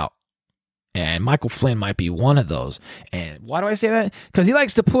flushed out. And Michael Flynn might be one of those. And why do I say that? Because he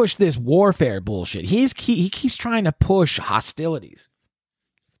likes to push this warfare bullshit. He keeps trying to push hostilities.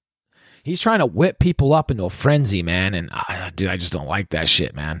 He's trying to whip people up into a frenzy, man. And dude, I just don't like that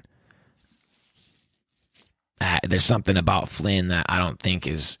shit, man. There's something about Flynn that I don't think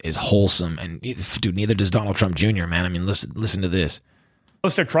is wholesome. And dude, neither does Donald Trump Jr., man. I mean, listen to this.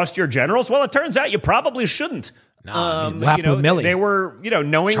 Supposed to trust your generals? Well, it turns out you probably shouldn't. No, what happened with Milley? They were,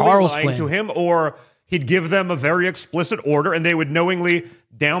 knowingly Charles lying Flynn. to him, or he'd give them a very explicit order and they would knowingly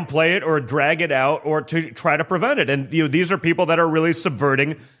downplay it or drag it out or to try to prevent it. And these are people that are really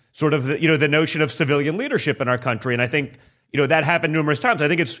subverting sort of the notion of civilian leadership in our country. And I think that happened numerous times. I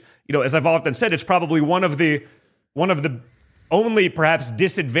think it's as I've often said, it's probably one of the only perhaps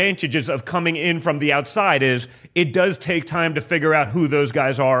disadvantages of coming in from the outside is it does take time to figure out who those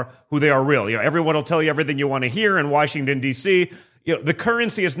guys are, who they are real. Everyone will tell you everything you want to hear in Washington, D.C. The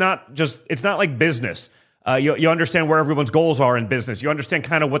currency is it's not like business. You understand where everyone's goals are in business. You understand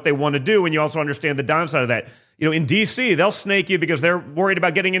kind of what they want to do, and you also understand the downside of that. In D.C., they'll snake you because they're worried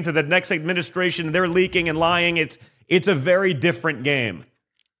about getting into the next administration. They're leaking and lying. It's a very different game.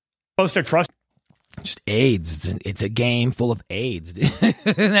 Supposed to trust. Just AIDS. It's a game full of AIDS. Dude.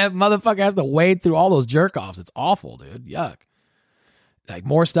 That motherfucker has to wade through all those jerk-offs. It's awful, dude. Yuck. Like,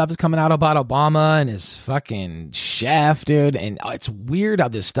 more stuff is coming out about Obama and his fucking chef, dude. And it's weird how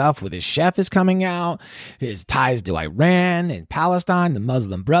this stuff with his chef is coming out. His ties to Iran and Palestine, the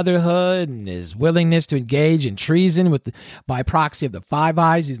Muslim Brotherhood, and his willingness to engage in treason by proxy of the Five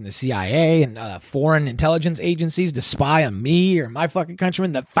Eyes, using the CIA and foreign intelligence agencies to spy on me or my fucking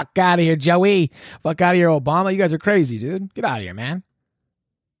countrymen. The fuck out of here, Joey. Fuck out of here, Obama. You guys are crazy, dude. Get out of here, man.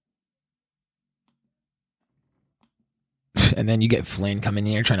 And then you get Flynn coming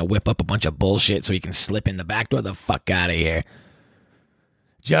in here trying to whip up a bunch of bullshit so he can slip in the back door. The fuck out of here.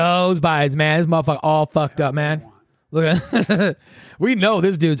 Joe Biden, man. This motherfucker all fucked up, man. Look at we know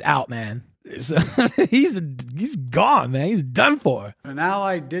this dude's out, man. He's gone, man. He's done for. An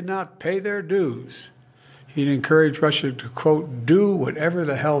ally did not pay their dues. He'd encourage Russia to, quote, do whatever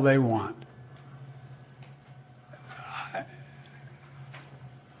the hell they want.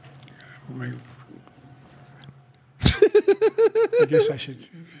 I guess I should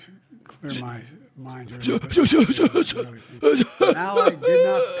clear my mind here. An ally did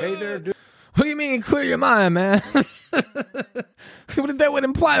not pay their dues. What do you mean clear your mind, man? That would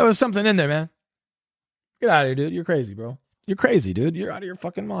imply there was something in there, man. Get out of here, dude. You're crazy, bro. You're crazy, dude. You're out of your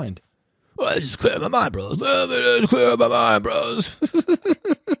fucking mind. Well, I just clear my mind, bros. Just clear my mind, bros.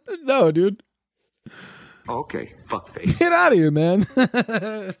 No, dude. Okay, fuckface. Get out of here, man.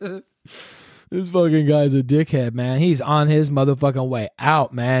 This fucking guy's a dickhead, man. He's on his motherfucking way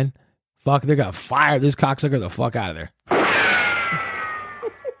out, man. Fuck, they're gonna fire this cocksucker the fuck out of there.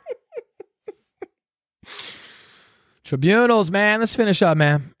 Tribunals, man. Let's finish up,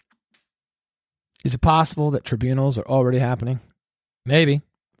 man. Is it possible that tribunals are already happening? Maybe.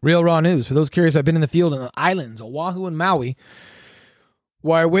 Real raw news. For those curious, I've been in the field on the islands, Oahu and Maui,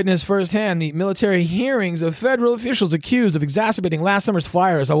 where I witnessed firsthand the military hearings of federal officials accused of exacerbating last summer's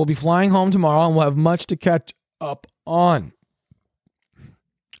fires. I will be flying home tomorrow and will have much to catch up on.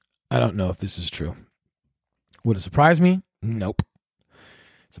 I don't know if this is true. Would it surprise me? Nope.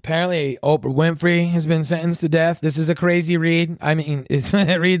 So apparently Oprah Winfrey has been sentenced to death. This is a crazy read. I mean,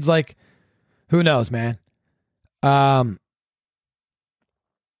 it reads like, who knows, man?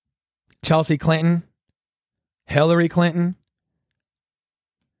 Chelsea Clinton, Hillary Clinton.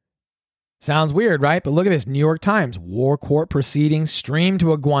 Sounds weird, right? But look at this. New York Times. War court proceedings streamed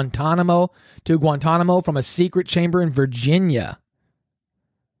to Guantanamo from a secret chamber in Virginia.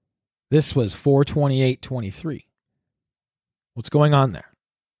 This was 4/28/23. What's going on there?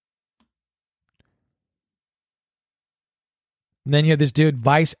 And then you have this dude,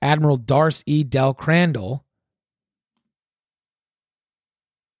 Vice Admiral Darcy E. Del Crandall.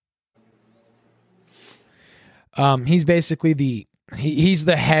 He's basically he's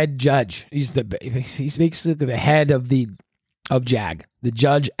the head judge. He's basically the head of JAG, the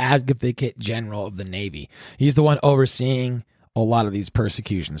Judge Advocate General of the Navy. He's the one overseeing a lot of these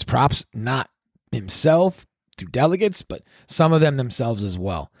persecutions. Props not himself through delegates, but some of them themselves as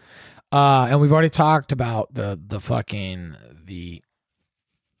well. And we've already talked about the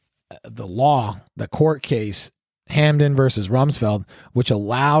law, the court case, Hamdan versus Rumsfeld, which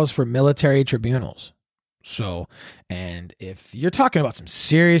allows for military tribunals. So, and if you're talking about some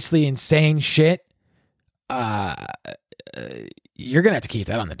seriously insane shit, you're gonna have to keep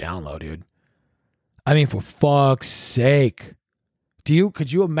that on the down low, dude. I mean, for fuck's sake.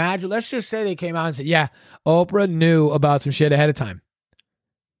 Could you imagine? Let's just say they came out and said, yeah, Oprah knew about some shit ahead of time.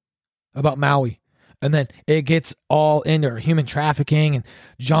 About Maui. And then it gets all into human trafficking and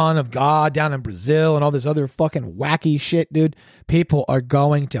John of God down in Brazil and all this other fucking wacky shit, dude. People are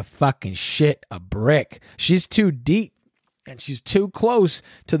going to fucking shit a brick. She's too deep and she's too close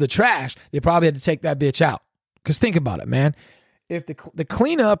to the trash. They probably had to take that bitch out. Because think about it, man. If the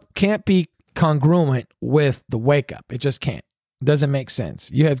cleanup can't be congruent with the wake up, it just can't. Doesn't make sense.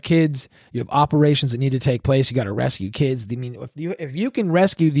 You have kids, you have operations that need to take place. You got to rescue kids. I mean, if you can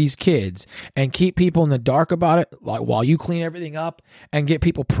rescue these kids and keep people in the dark about it, like while you clean everything up and get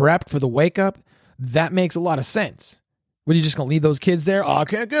people prepped for the wake up, that makes a lot of sense. What, are you just gonna leave those kids there? Oh, I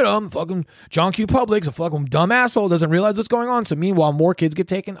can't get them. Fucking John Q. Public's a fucking dumb asshole, doesn't realize what's going on. So meanwhile, more kids get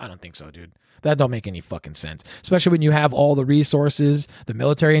taken. I don't think so, dude. That don't make any fucking sense. Especially when you have all the resources, the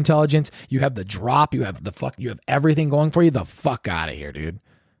military intelligence, you have the drop, you have everything going for you. The fuck out of here, dude.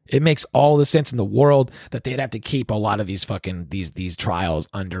 It makes all the sense in the world that they'd have to keep a lot of these fucking these trials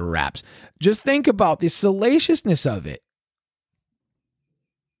under wraps. Just think about the salaciousness of it.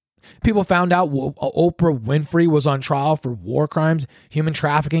 People found out Oprah Winfrey was on trial for war crimes, human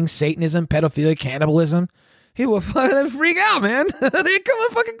trafficking, Satanism, pedophilia, cannibalism. He would fucking freak out, man. They'd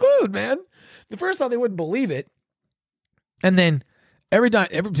come fucking glued, man. The first time they wouldn't believe it. And then every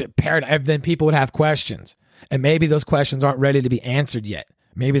paradigm, then people would have questions. And maybe those questions aren't ready to be answered yet.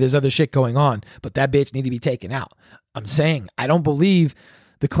 Maybe there's other shit going on, but that bitch need to be taken out. I'm saying, I don't believe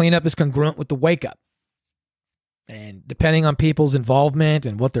the cleanup is congruent with the wake up. And depending on people's involvement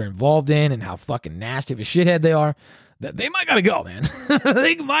and what they're involved in and how fucking nasty of a shithead they are, they might gotta go, man.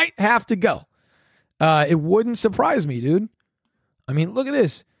 They might have to go. It wouldn't surprise me, dude. I mean, look at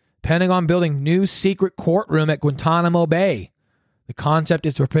this. Pentagon building new secret courtroom at Guantanamo Bay. The concept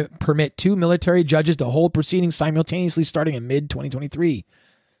is to permit 2 military judges to hold proceedings simultaneously starting in mid-2023.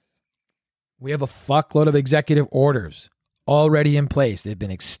 We have a fuckload of executive orders already in place. They've been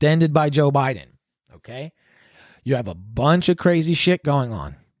extended by Joe Biden. Okay? You have a bunch of crazy shit going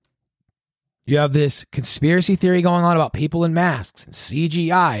on. You have this conspiracy theory going on about people in masks and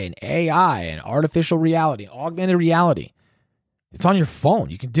CGI and AI and artificial reality, augmented reality. It's on your phone.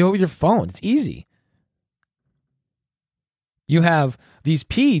 You can do it with your phone. It's easy. You have these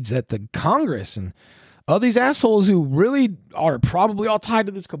peds at the Congress and all these assholes who really are probably all tied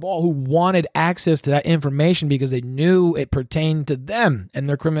to this cabal who wanted access to that information because they knew it pertained to them and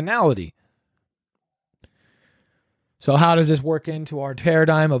their criminality. So how does this work into our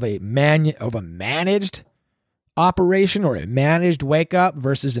paradigm of a managed operation or a managed wake up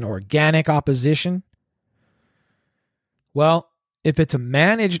versus an organic opposition? Well, if it's a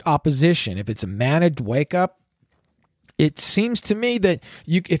managed opposition, if it's a managed wake up, it seems to me that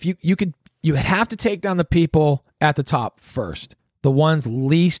you have to take down the people at the top first, the ones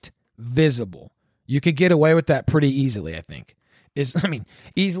least visible. You could get away with that pretty easily, I think.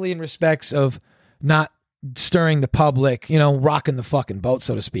 Easily in respects of not stirring the public, rocking the fucking boat,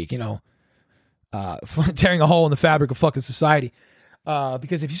 so to speak, tearing a hole in the fabric of fucking society.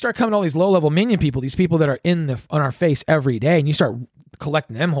 Because if you start coming to all these low-level minion people, these people that are on our face every day, and you start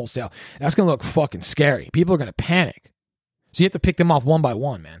collecting them wholesale, that's going to look fucking scary. People are going to panic. So you have to pick them off one by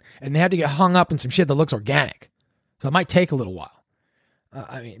one, man. And they have to get hung up in some shit that looks organic. So it might take a little while.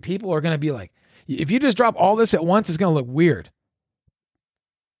 People are going to be like, if you just drop all this at once, it's going to look weird.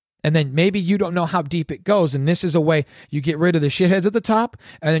 And then maybe you don't know how deep it goes. And this is a way you get rid of the shitheads at the top,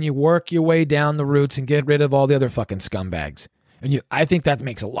 and then you work your way down the roots and get rid of all the other fucking scumbags. And I think that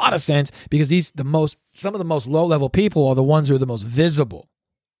makes a lot of sense because some of the most low-level people are the ones who are the most visible.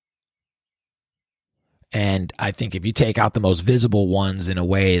 And I think if you take out the most visible ones in a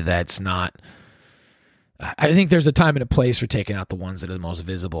way that's not... I think there's a time and a place for taking out the ones that are the most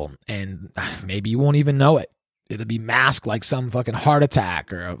visible. And maybe you won't even know it. It'll be masked like some fucking heart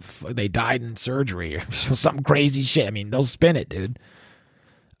attack or they died in surgery or some crazy shit. They'll spin it, dude.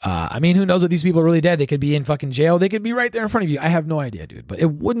 Who knows if these people are really dead? They could be in fucking jail. They could be right there in front of you. I have no idea, dude. But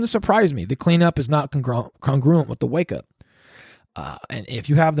it wouldn't surprise me. The cleanup is not congruent with the wake up. And if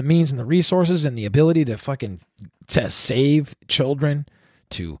you have the means and the resources and the ability to save children,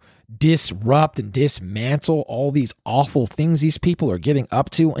 to disrupt and dismantle all these awful things these people are getting up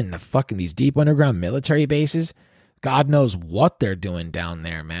to in these deep underground military bases, God knows what they're doing down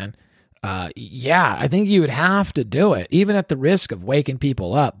there, man. I think you would have to do it, even at the risk of waking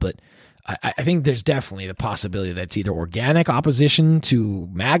people up. But I think there's definitely the possibility that it's either organic opposition to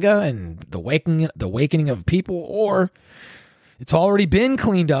MAGA and the awakening of people, or it's already been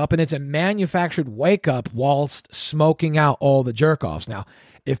cleaned up and it's a manufactured wake up whilst smoking out all the jerk offs. Now,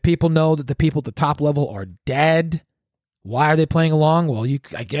 if people know that the people at the top level are dead, why are they playing along? Well,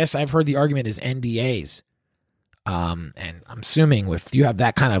 I guess I've heard the argument is NDAs. And I'm assuming if you have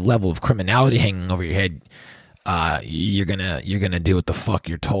that kind of level of criminality hanging over your head, you're gonna do what the fuck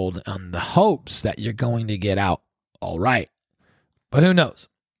you're told on the hopes that you're going to get out all right. But who knows?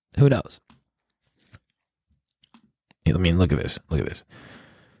 Who knows? Look at this.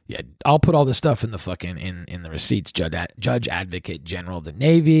 Yeah, I'll put all this stuff in the fucking in the receipts. Judge Advocate General of the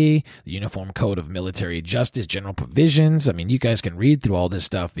Navy, the Uniform Code of Military Justice, General Provisions. You guys can read through all this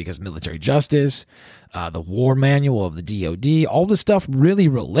stuff because military justice, the War Manual of the DoD, all this stuff really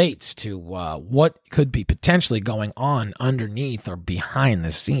relates to what could be potentially going on underneath or behind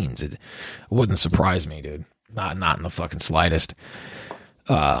the scenes. It wouldn't surprise me, dude. Not in the fucking slightest.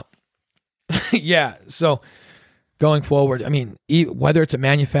 Yeah, so going forward, whether it's a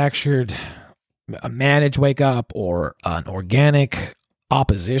managed wake up or an organic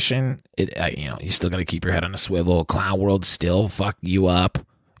opposition, you still got to keep your head on a swivel. Clown world still fuck you up.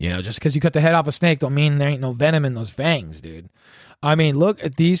 Just because you cut the head off a snake don't mean there ain't no venom in those fangs, dude. Look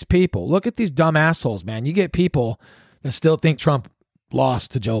at these people. Look at these dumb assholes, man. You get people that still think Trump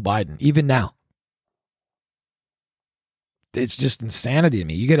lost to Joe Biden, even now. It's just insanity to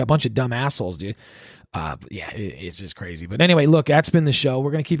me. You get a bunch of dumb assholes, dude. It's just crazy. But anyway, look, that's been the show.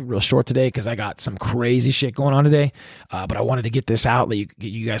 We're going to keep it real short today because I got some crazy shit going on today. But I wanted to get this out, get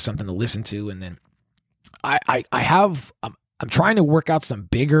you guys something to listen to. And then I'm trying to work out some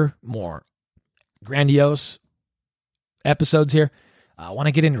bigger, more grandiose episodes here. I want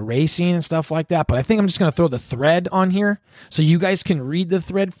to get into racing and stuff like that, but I think I'm just going to throw the thread on here so you guys can read the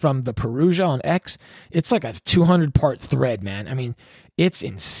thread from the Perugia on X. It's like a 200-part thread, man. It's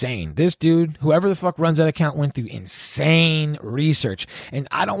insane. This dude, whoever the fuck runs that account, went through insane research. And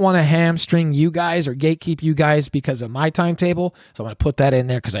I don't want to hamstring you guys or gatekeep you guys because of my timetable. So I'm going to put that in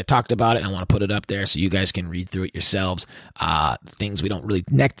there because I talked about it and I want to put it up there so you guys can read through it yourselves. Things we don't really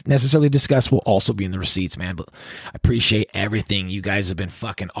necessarily discuss will also be in the receipts, man. But I appreciate everything. You guys have been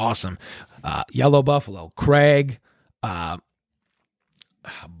fucking awesome. Yellow Buffalo, Craig,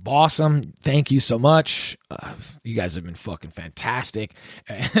 Bossum, thank you so much. You guys have been fucking fantastic.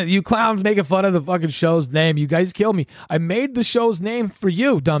 You clowns making fun of the fucking show's name. You guys kill me. I made the show's name for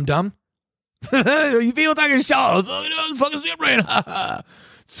you, dum-dum. You people talking show. It's fucking Zero Brain.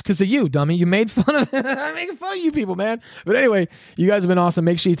 It's because of you, dummy. You made fun of I'm making fun of you people, man. But anyway, you guys have been awesome.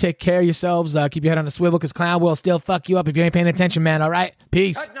 Make sure you take care of yourselves. Keep your head on a swivel because Clown will still fuck you up if you ain't paying attention, man. All right?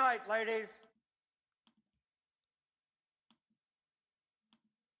 Peace. Good night, ladies.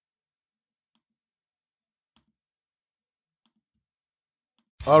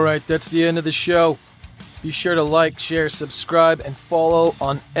 All right, that's the end of the show. Be sure to like, share, subscribe, and follow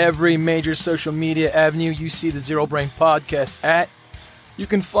on every major social media avenue you see the Zero Brain Podcast at. You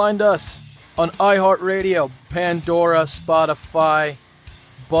can find us on iHeartRadio, Pandora, Spotify,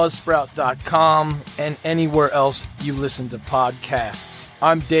 Buzzsprout.com, and anywhere else you listen to podcasts.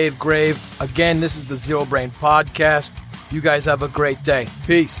 I'm Dave Grave. Again, this is the Zero Brain Podcast. You guys have a great day.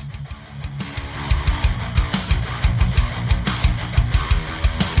 Peace.